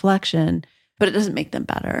self-reflection, but it doesn't make them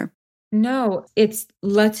better. No, it's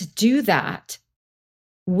let's do that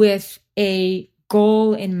with a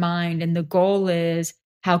goal in mind. And the goal is,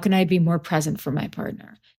 how can I be more present for my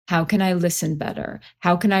partner? How can I listen better?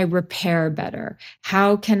 How can I repair better?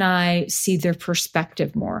 How can I see their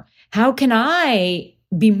perspective more? How can I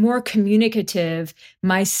be more communicative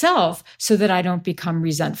myself so that I don't become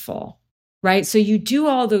resentful, right? So you do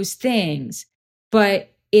all those things,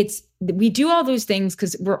 but we do all those things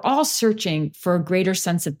because we're all searching for a greater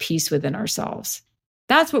sense of peace within ourselves.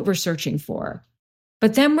 That's what we're searching for.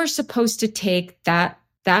 But then we're supposed to take that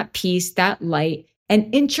peace, that light,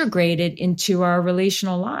 and integrate it into our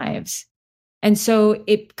relational lives. And so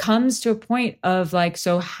it comes to a point of like,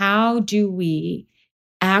 so how do we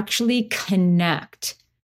actually connect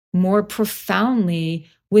more profoundly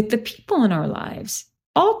with the people in our lives,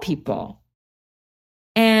 all people?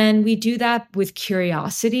 And we do that with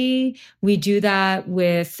curiosity. We do that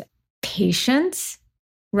with patience,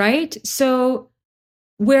 right? So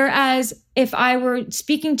whereas if I were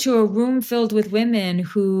speaking to a room filled with women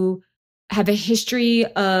who have a history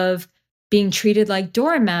of being treated like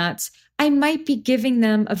doormats, I might be giving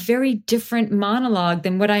them a very different monologue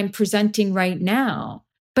than what I'm presenting right now.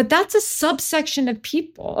 But that's a subsection of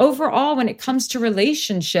people. Overall, when it comes to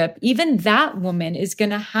relationship, even that woman is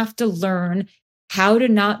going to have to learn how to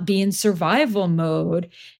not be in survival mode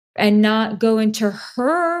and not go into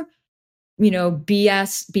her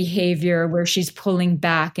BS behavior where she's pulling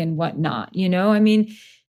back and whatnot. I mean,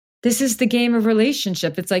 this is the game of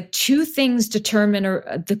relationship. It's like two things determine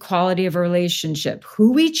the quality of a relationship: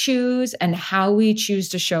 who we choose and how we choose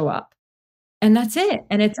to show up. And that's it.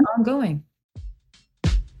 And it's ongoing.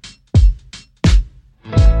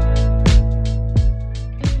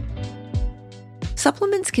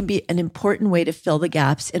 Supplements can be an important way to fill the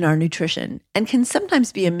gaps in our nutrition and can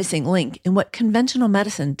sometimes be a missing link in what conventional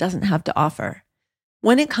medicine doesn't have to offer.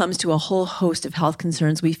 When it comes to a whole host of health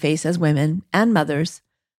concerns we face as women and mothers,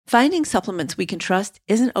 finding supplements we can trust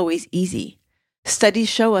isn't always easy. Studies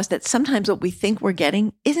show us that sometimes what we think we're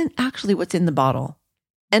getting isn't actually what's in the bottle.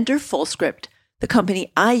 Enter FullScript, the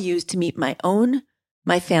company I use to meet my own,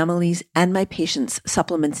 my family's, and my patients'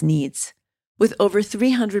 supplements needs. With over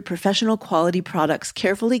 300 professional quality products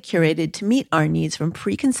carefully curated to meet our needs from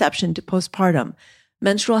preconception to postpartum,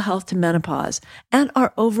 menstrual health to menopause, and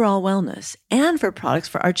our overall wellness, and for products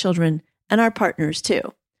for our children and our partners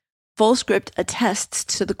too. FullScript attests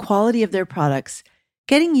to the quality of their products,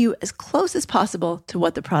 getting you as close as possible to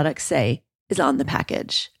what the products say is on the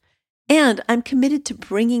package. And I'm committed to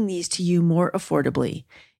bringing these to you more affordably.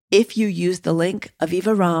 If you use the link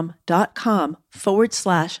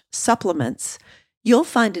avivaram.com/supplements, you'll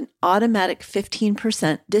find an automatic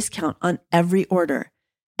 15% discount on every order.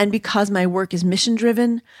 And because my work is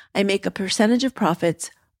mission-driven, I make a percentage of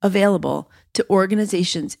profits available to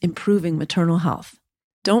organizations improving maternal health.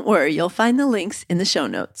 Don't worry, you'll find the links in the show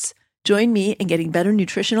notes. Join me in getting better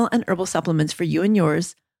nutritional and herbal supplements for you and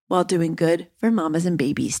yours while doing good for mamas and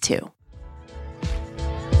babies too.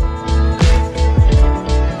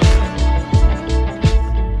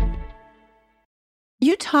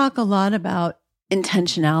 You talk a lot about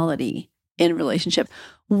intentionality in relationship.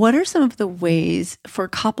 What are some of the ways for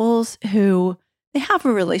couples who they have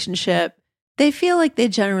a relationship, they feel like they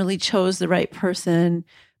generally chose the right person,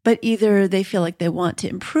 but either they feel like they want to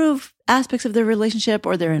improve aspects of their relationship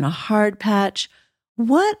or they're in a hard patch?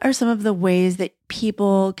 What are some of the ways that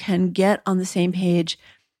people can get on the same page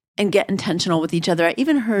and get intentional with each other? I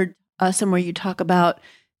even heard somewhere you talk about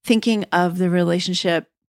thinking of the relationship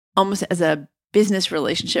almost as a business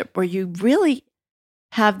relationship where you really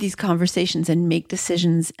have these conversations and make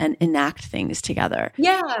decisions and enact things together.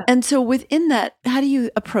 Yeah. And so within that, how do you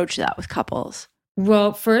approach that with couples?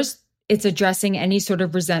 Well, first, it's addressing any sort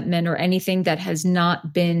of resentment or anything that has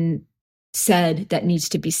not been said that needs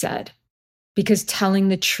to be said. Because telling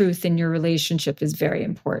the truth in your relationship is very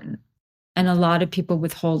important. And a lot of people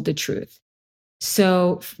withhold the truth.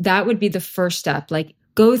 So that would be the first step, like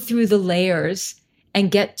go through the layers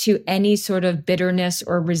and get to any sort of bitterness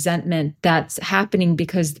or resentment that's happening,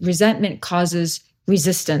 because resentment causes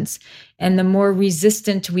resistance. And the more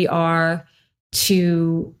resistant we are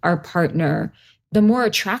to our partner, the more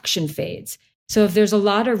attraction fades. So if there's a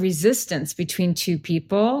lot of resistance between two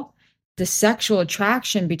people, the sexual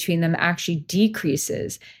attraction between them actually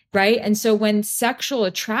decreases, right? And so when sexual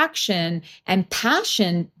attraction and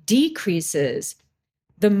passion decreases,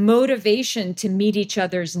 the motivation to meet each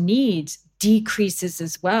other's needs decreases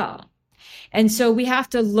as well. And so we have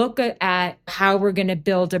to look at how we're going to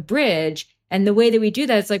build a bridge. And the way that we do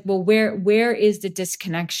that is like, well, where is the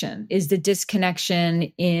disconnection? Is the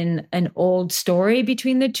disconnection in an old story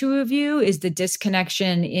between the two of you? Is the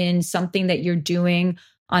disconnection in something that you're doing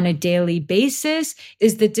on a daily basis?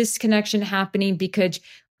 Is the disconnection happening because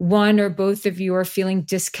one or both of you are feeling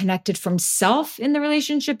disconnected from self in the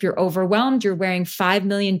relationship? You're overwhelmed. You're wearing 5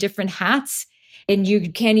 million different hats and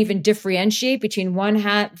you can't even differentiate between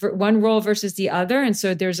one role versus the other. And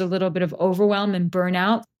so there's a little bit of overwhelm and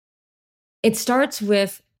burnout. It starts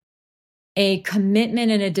with a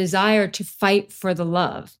commitment and a desire to fight for the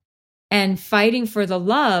love. And fighting for the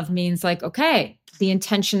love means like, okay, the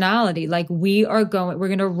intentionality, like we're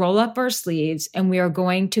going to roll up our sleeves and we are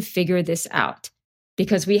going to figure this out,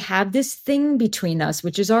 because we have this thing between us,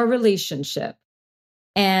 which is our relationship.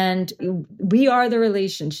 And we are the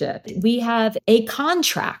relationship. We have a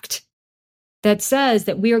contract that says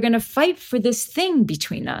that we are going to fight for this thing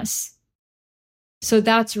between us. So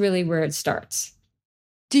that's really where it starts.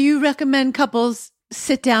 Do you recommend couples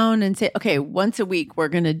sit down and say, okay, once a week, we're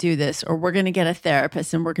going to do this, or we're going to get a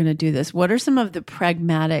therapist and we're going to do this? What are some of the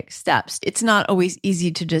pragmatic steps? It's not always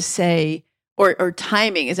easy to just say, or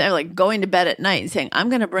timing is like going to bed at night and saying, I'm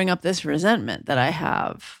going to bring up this resentment that I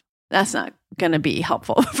have. That's not going to be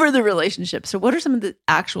helpful for the relationship. So what are some of the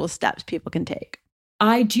actual steps people can take?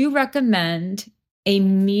 I do recommend a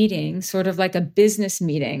meeting, sort of like a business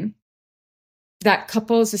meeting, that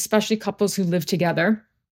couples, especially couples who live together,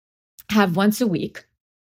 have once a week,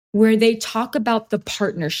 where they talk about the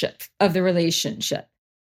partnership of the relationship,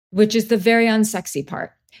 which is the very unsexy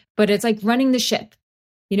part. But it's like running the ship.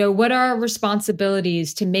 You know, what are our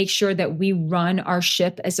responsibilities to make sure that we run our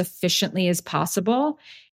ship as efficiently as possible?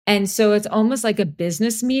 And so it's almost like a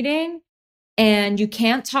business meeting, and you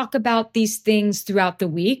can't talk about these things throughout the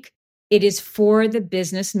week. It is for the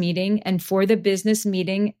business meeting and for the business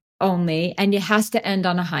meeting only, and it has to end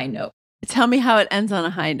on a high note. Tell me how it ends on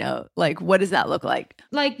a high note. Like, what does that look like?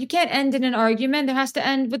 Like, you can't end in an argument. It has to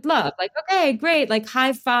end with love. Like, okay, great. Like,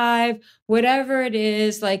 high five, whatever it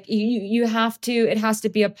is. Like, you have to, it has to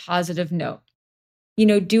be a positive note. You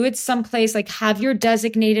know, do it someplace, like have your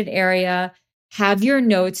designated area, have your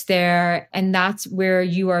notes there. And that's where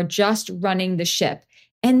you are just running the ship.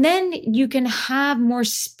 And then you can have more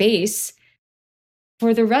space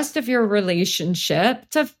for the rest of your relationship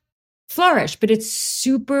to flourish, but it's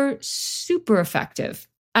super, super effective.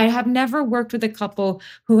 I have never worked with a couple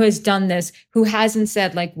who has done this, who hasn't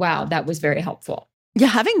said like, wow, that was very helpful. Yeah,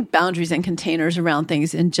 having boundaries and containers around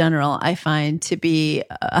things in general, I find to be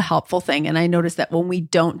a helpful thing. And I notice that when we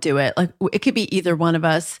don't do it, like it could be either one of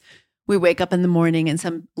us, we wake up in the morning and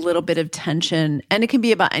some little bit of tension, and it can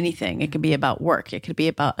be about anything. It could be about work. It could be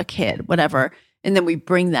about a kid, whatever. And then we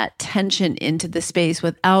bring that tension into the space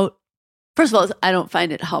without, first of all, I don't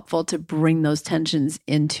find it helpful to bring those tensions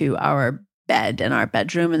into our bed and our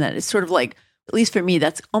bedroom. And that is sort of like, at least for me,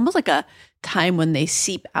 that's almost like a time when they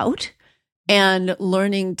seep out, and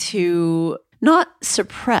learning to not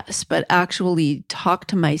suppress, but actually talk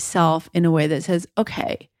to myself in a way that says,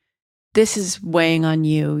 okay, this is weighing on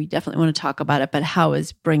you. You definitely want to talk about it, but how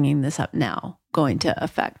is bringing this up now going to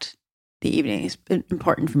affect the evening? It's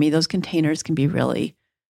important for me. Those containers can be really,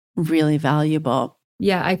 really valuable.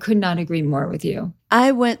 Yeah, I could not agree more with you.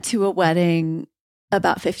 I went to a wedding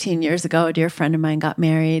about 15 years ago. A dear friend of mine got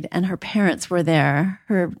married and her parents were there.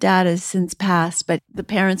 Her dad has since passed, but the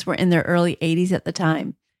parents were in their early 80s at the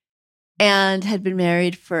time and had been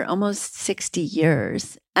married for almost 60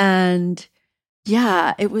 years. And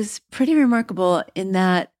yeah, it was pretty remarkable in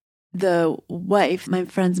that the wife, my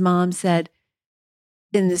friend's mom, said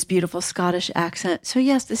in this beautiful Scottish accent, so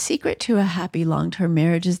yes, the secret to a happy long-term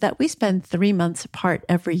marriage is that we spend 3 months apart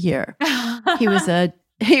every year. He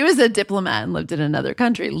was a diplomat and lived in another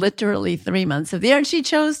country, literally 3 months of the year. And she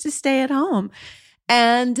chose to stay at home.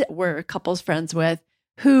 And we're couples friends with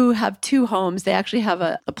who have 2 homes. They actually have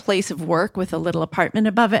a place of work with a little apartment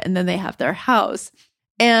above it. And then they have their house.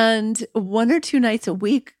 And 1 or 2 nights a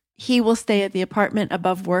week, he will stay at the apartment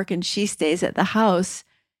above work and she stays at the house.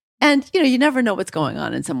 And, you never know what's going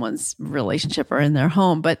on in someone's relationship or in their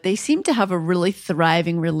home, but they seem to have a really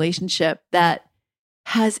thriving relationship that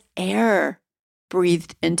has air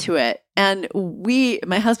breathed into it. And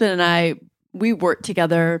my husband and I, we work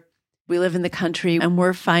together. We live in the country, and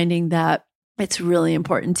we're finding that it's really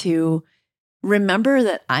important to remember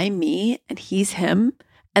that I'm me and he's him.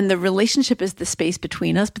 And the relationship is the space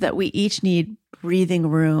between us, but that we each need breathing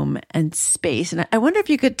room and space. And I wonder if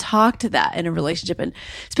you could talk to that in a relationship, and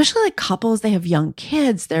especially like couples, they have young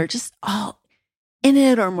kids, they're just all in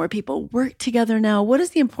it, or more people work together now. What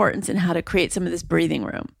is the importance in how to create some of this breathing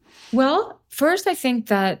room? Well, first, I think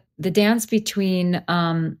that the dance between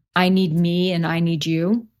I need me and I need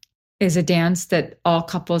you is a dance that all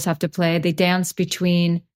couples have to play. They dance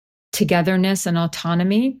between togetherness and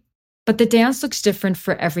autonomy. But the dance looks different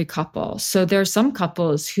for every couple. So there are some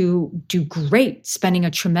couples who do great spending a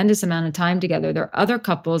tremendous amount of time together. There are other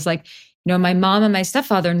couples like, my mom and my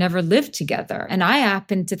stepfather never lived together. And I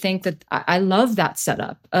happen to think that I love that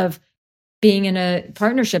setup of being in a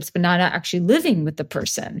partnerships, but not actually living with the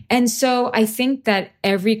person. And so I think that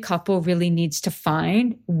every couple really needs to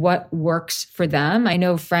find what works for them. I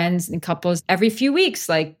know friends and couples every few weeks,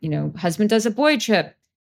 like, husband does a boy trip,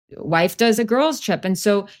 wife does a girls trip. And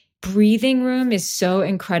so breathing room is so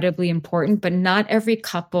incredibly important, but not every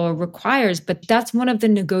couple requires. But that's one of the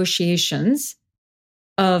negotiations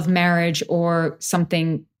of marriage or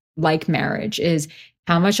something like marriage is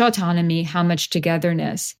how much autonomy, how much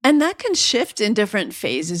togetherness. And that can shift in different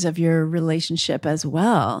phases of your relationship as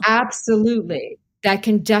well. Absolutely. That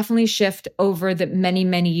can definitely shift over the many,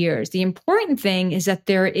 many years. The important thing is that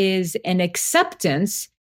there is an acceptance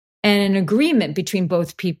and an agreement between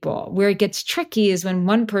both people. Where it gets tricky is when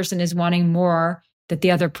one person is wanting more that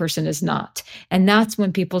the other person is not. And that's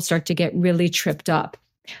when people start to get really tripped up.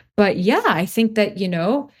 But yeah, I think that,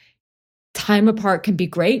 time apart can be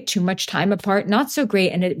great. Too much time apart, not so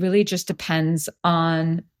great. And it really just depends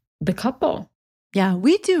on the couple. Yeah,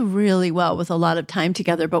 we do really well with a lot of time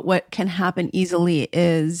together. But what can happen easily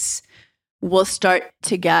is we'll start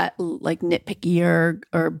to get like nitpicky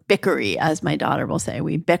or bickery, as my daughter will say.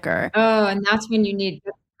 We bicker. Oh, and that's when you need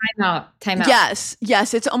time out. Yes.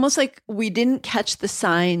 It's almost like we didn't catch the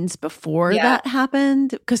signs before that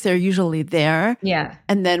happened, because they're usually there. Yeah.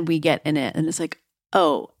 And then we get in it and it's like,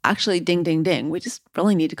 oh, actually, ding, ding, ding. We just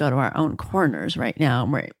really need to go to our own corners right now.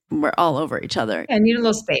 And we're all over each other. Yeah, need a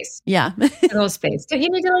little space. Yeah. A little space. So you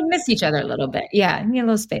need to miss each other a little bit. Yeah, need a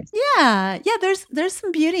little space. Yeah. There's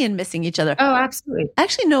some beauty in missing each other. Oh, absolutely. I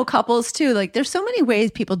actually know couples too. Like there's so many ways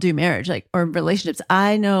people do marriage, or relationships.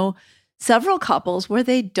 I know several couples where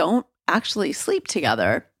they don't actually sleep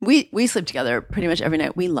together. We sleep together pretty much every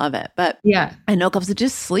night. We love it. But yeah, I know couples that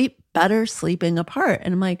just sleep better sleeping apart.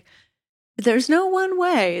 And I'm like, there's no one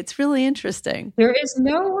way. It's really interesting. There is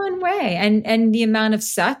no one way. And the amount of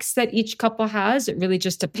sex that each couple has, it really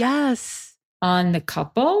just depends on the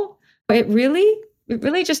couple. But it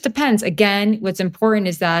really just depends. Again, what's important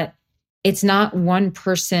is that it's not one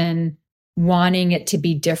person wanting it to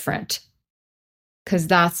be different, because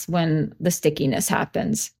that's when the stickiness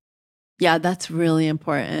happens. Yeah, that's really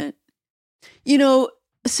important.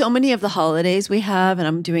 So many of the holidays we have, and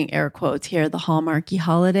I'm doing air quotes here, the hallmarky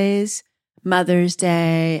holidays, Mother's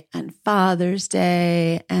Day and Father's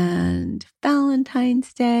Day and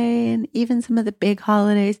Valentine's Day, and even some of the big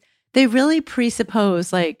holidays, they really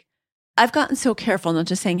presuppose, like, I've gotten so careful not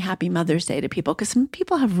just saying Happy Mother's Day to people, because some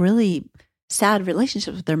people have really sad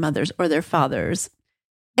relationships with their mothers or their fathers.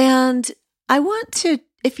 And I want to,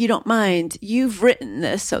 if you don't mind, you've written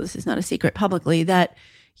this, so this is not a secret publicly, that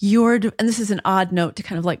and this is an odd note to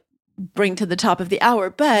kind of like bring to the top of the hour,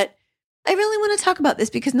 but I really want to talk about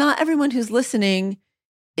this because not everyone who's listening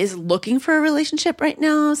is looking for a relationship right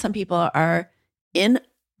now. Some people are in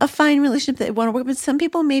a fine relationship that they want to work with. Some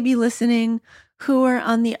people may be listening who are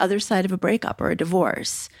on the other side of a breakup or a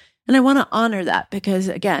divorce. And I want to honor that because,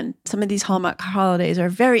 again, some of these Hallmark holidays are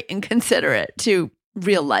very inconsiderate to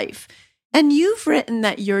real life. And you've written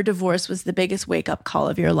that your divorce was the biggest wake-up call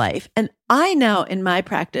of your life. And I now, in my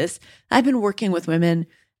practice, I've been working with women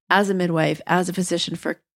as a midwife, as a physician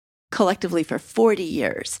collectively for 40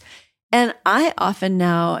 years. And I often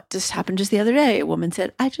now, just happened just the other day, a woman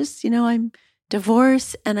said, I'm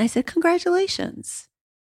divorced. And I said, congratulations,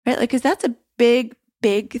 right? Like, because that's a big,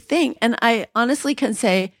 big thing. And I honestly can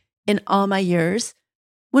say in all my years,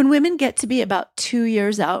 when women get to be about 2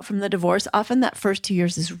 years out from the divorce, often that first 2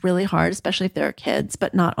 years is really hard, especially if there are kids,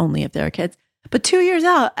 but not only if there are kids. But 2 years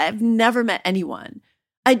out, I've never met anyone.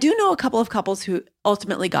 I do know a couple of couples who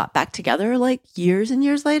ultimately got back together like years and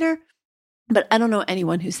years later, but I don't know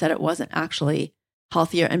anyone who said it wasn't actually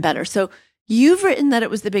healthier and better. So You've written that it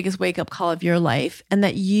was the biggest wake-up call of your life and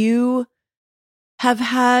that you have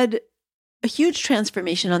had a huge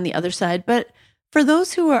transformation on the other side. But for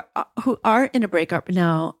those who are in a breakup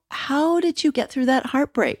now, how did you get through that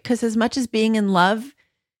heartbreak? Because as much as being in love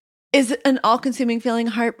is an all-consuming feeling,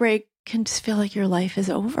 heartbreak can just feel like your life is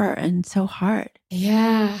over and so hard.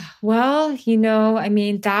 Yeah. Well,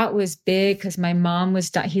 that was big because my mom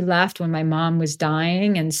was, he left when my mom was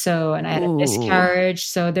dying. And I had a miscarriage.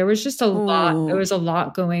 So there was just a lot, there was a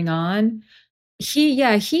lot going on. He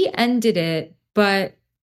ended it. But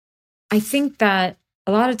I think that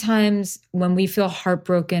a lot of times when we feel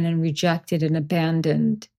heartbroken and rejected and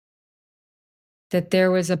abandoned, that there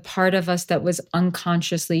was a part of us that was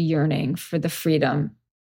unconsciously yearning for the freedom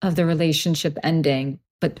of the relationship ending,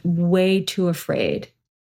 but way too afraid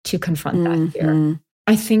to confront that fear.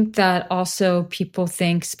 I think that also people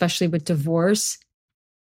think, especially with divorce,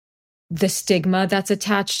 the stigma that's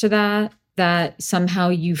attached to that somehow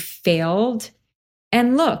you failed.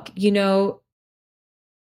 And look,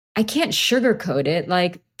 I can't sugarcoat it.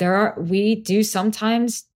 Like we do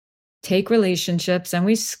sometimes take relationships and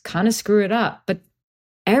we kind of screw it up, but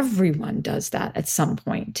everyone does that at some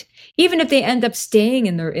point. Even if they end up staying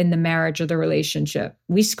in the marriage or the relationship,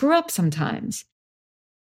 we screw up sometimes.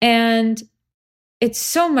 And it's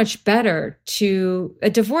so much better a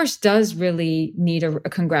divorce does really need a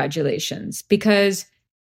congratulations, because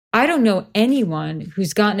I don't know anyone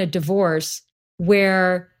who's gotten a divorce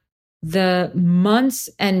where the months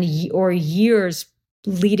or years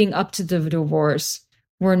leading up to the divorce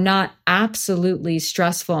were not absolutely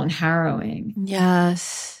stressful and harrowing.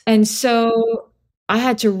 Yes. And so I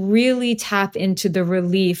had to really tap into the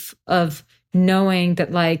relief of knowing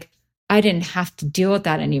that I didn't have to deal with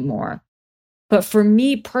that anymore. But for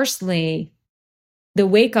me personally, the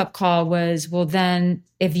wake-up call was, well, then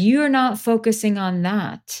if you're not focusing on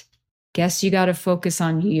that, guess you got to focus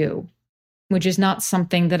on you, which is not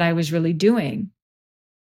something that I was really doing.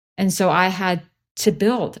 And so I had to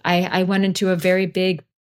build. I went into a very big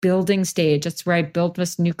building stage. That's where I built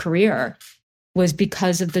this new career, was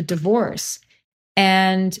because of the divorce.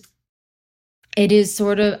 And it is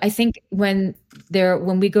sort of, I think when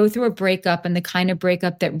we go through a breakup, and the kind of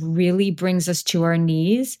breakup that really brings us to our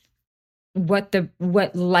knees, what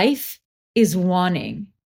life is wanting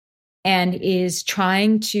and is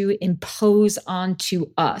trying to impose onto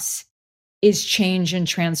us is change and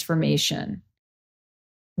transformation.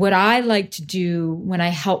 What I like to do when I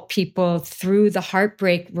help people through the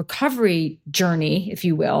heartbreak recovery journey, if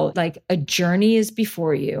you will, like a journey is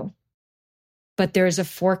before you, but there's a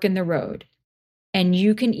fork in the road. And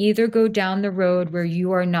you can either go down the road where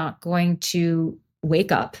you are not going to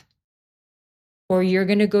wake up, or you're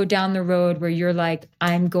going to go down the road where you're like,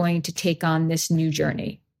 I'm going to take on this new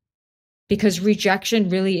journey. Because rejection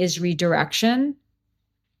really is redirection.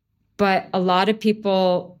 But a lot of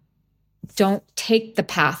people don't take the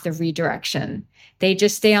path of redirection. They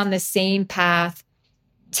just stay on the same path,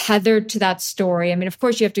 tethered to that story. I mean, of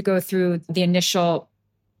course, you have to go through the initial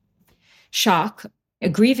shock, a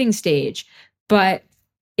grieving stage, but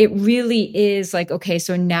it really is like, okay,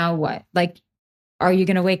 so now what? Like, are you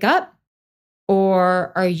going to wake up,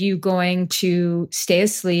 or are you going to stay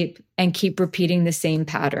asleep and keep repeating the same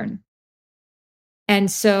pattern? And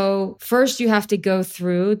so first you have to go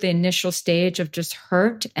through the initial stage of just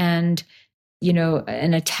hurt, and,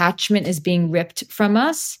 an attachment is being ripped from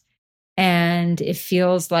us. And it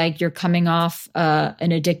feels like you're coming off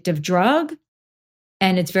an addictive drug,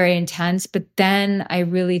 and it's very intense. But then I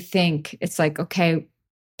really think it's like, okay,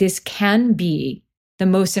 this can be the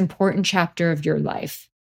most important chapter of your life.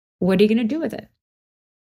 What are you going to do with it?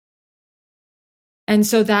 And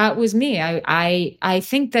so that was me. I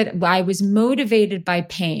think that I was motivated by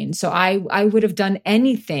pain. So I would have done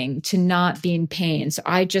anything to not be in pain. So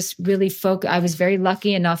I just really I was very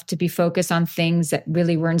lucky enough to be focused on things that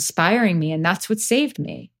really were inspiring me. And that's what saved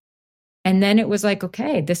me. And then it was like,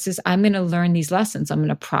 okay, I'm going to learn these lessons. I'm going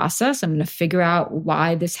to process. I'm going to figure out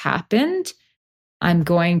why this happened. I'm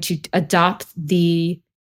going to adopt the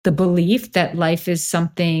belief that life is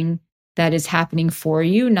something that is happening for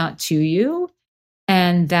you, not to you.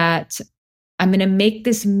 And that I'm going to make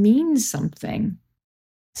this mean something.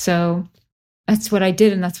 So that's what I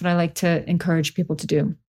did. And that's what I like to encourage people to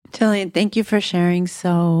do. Jillian, thank you for sharing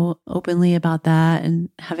so openly about that, and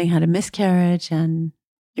having had a miscarriage, and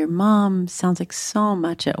your mom sounds like so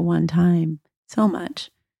much at one time. So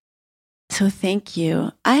much. So thank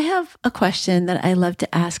you. I have a question that I love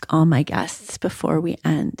to ask all my guests before we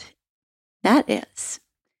end. That is,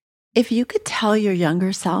 if you could tell your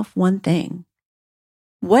younger self one thing,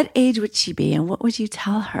 what age would she be, and what would you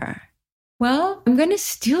tell her? Well, I'm going to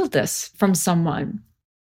steal this from someone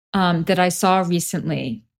that I saw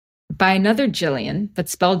recently by another Jillian, but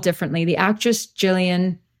spelled differently, the actress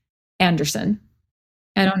Jillian Anderson.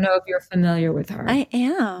 I don't know if you're familiar with her. I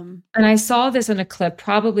am. And I saw this in a clip,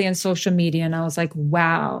 probably on social media, and I was like,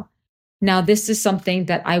 wow, now this is something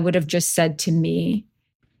that I would have just said to me.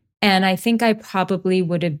 And I think I probably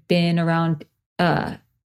would have been around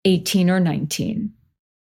 18 or 19.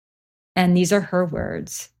 And these are her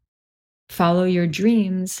words. Follow your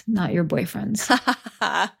dreams, not your boyfriend's.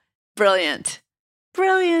 Brilliant.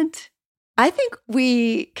 Brilliant. I think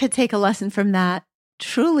we could take a lesson from that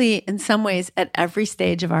truly in some ways at every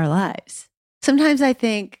stage of our lives. Sometimes I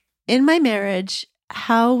think in my marriage,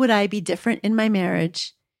 how would I be different in my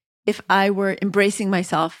marriage if I were embracing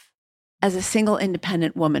myself as a single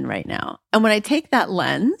independent woman right now? And when I take that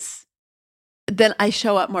lens, then I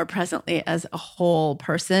show up more presently as a whole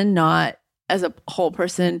person, not as a whole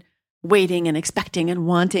person waiting and expecting and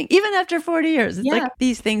wanting, even after 40 years. It's like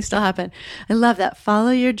these things still happen. I love that. Follow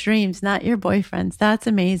your dreams, not your boyfriends. That's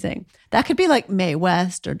amazing. That could be like Mae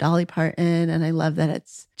West or Dolly Parton. And I love that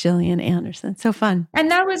it's Jillian Anderson. So fun. And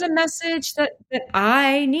that was a message that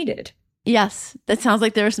I needed. Yes. That sounds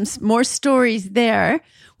like there are some more stories there,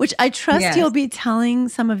 which I trust you'll be telling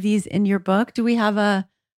some of these in your book. Do we have a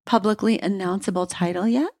publicly announceable title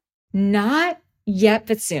yet? Not yet,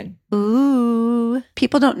 but soon. Ooh.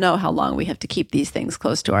 People don't know how long we have to keep these things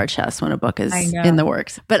close to our chest when a book is in the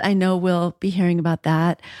works. But I know we'll be hearing about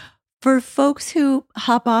that. For folks who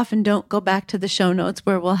hop off and don't go back to the show notes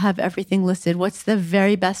where we'll have everything listed, what's the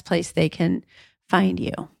very best place they can find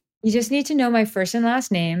you? You just need to know my first and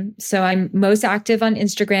last name. So I'm most active on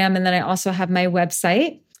Instagram. And then I also have my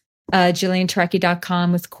website,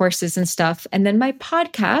 JillianTurecki.com, with courses and stuff. And then my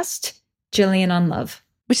podcast, Jillian on Love.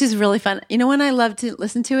 Which is really fun. You know, when I love to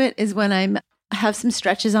listen to it is when I have some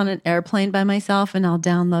stretches on an airplane by myself and I'll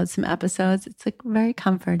download some episodes. It's like very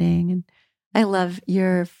comforting. And I love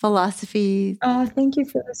your philosophy. Oh, thank you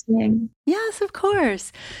for listening. Yes, of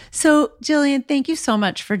course. So Jillian, thank you so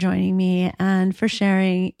much for joining me and for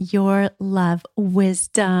sharing your love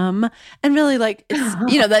wisdom. And really like,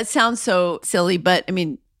 it's, that sounds so silly, but I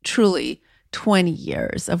mean, truly 20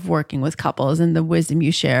 years of working with couples and the wisdom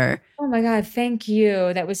you share. Oh my God, thank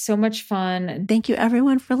you. That was so much fun. Thank you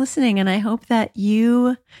everyone for listening. And I hope that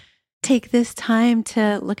you take this time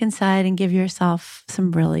to look inside and give yourself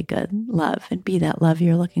some really good love and be that love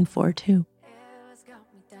you're looking for too. Ever's got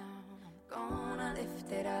me down, gonna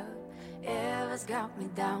lift it up. Ever's got me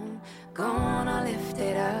down, gonna lift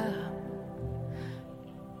it up.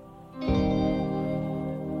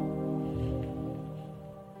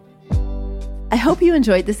 I hope you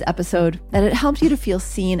enjoyed this episode, that it helped you to feel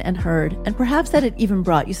seen and heard, and perhaps that it even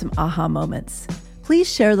brought you some aha moments. Please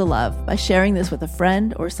share the love by sharing this with a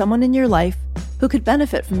friend or someone in your life who could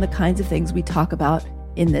benefit from the kinds of things we talk about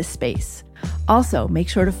in this space. Also, make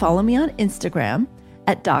sure to follow me on Instagram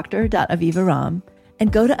at dr.avivaram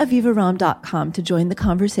and go to avivaram.com to join the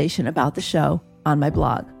conversation about the show on my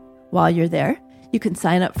blog. While you're there, you can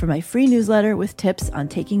sign up for my free newsletter with tips on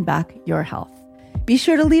taking back your health. Be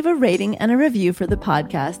sure to leave a rating and a review for the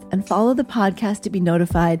podcast and follow the podcast to be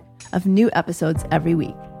notified of new episodes every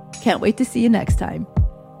week. Can't wait to see you next time.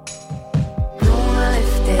 Gonna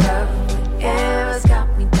lift it up. Ever's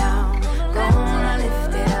got me down. Gonna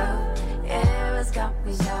lift it up. Ever's got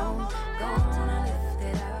me down.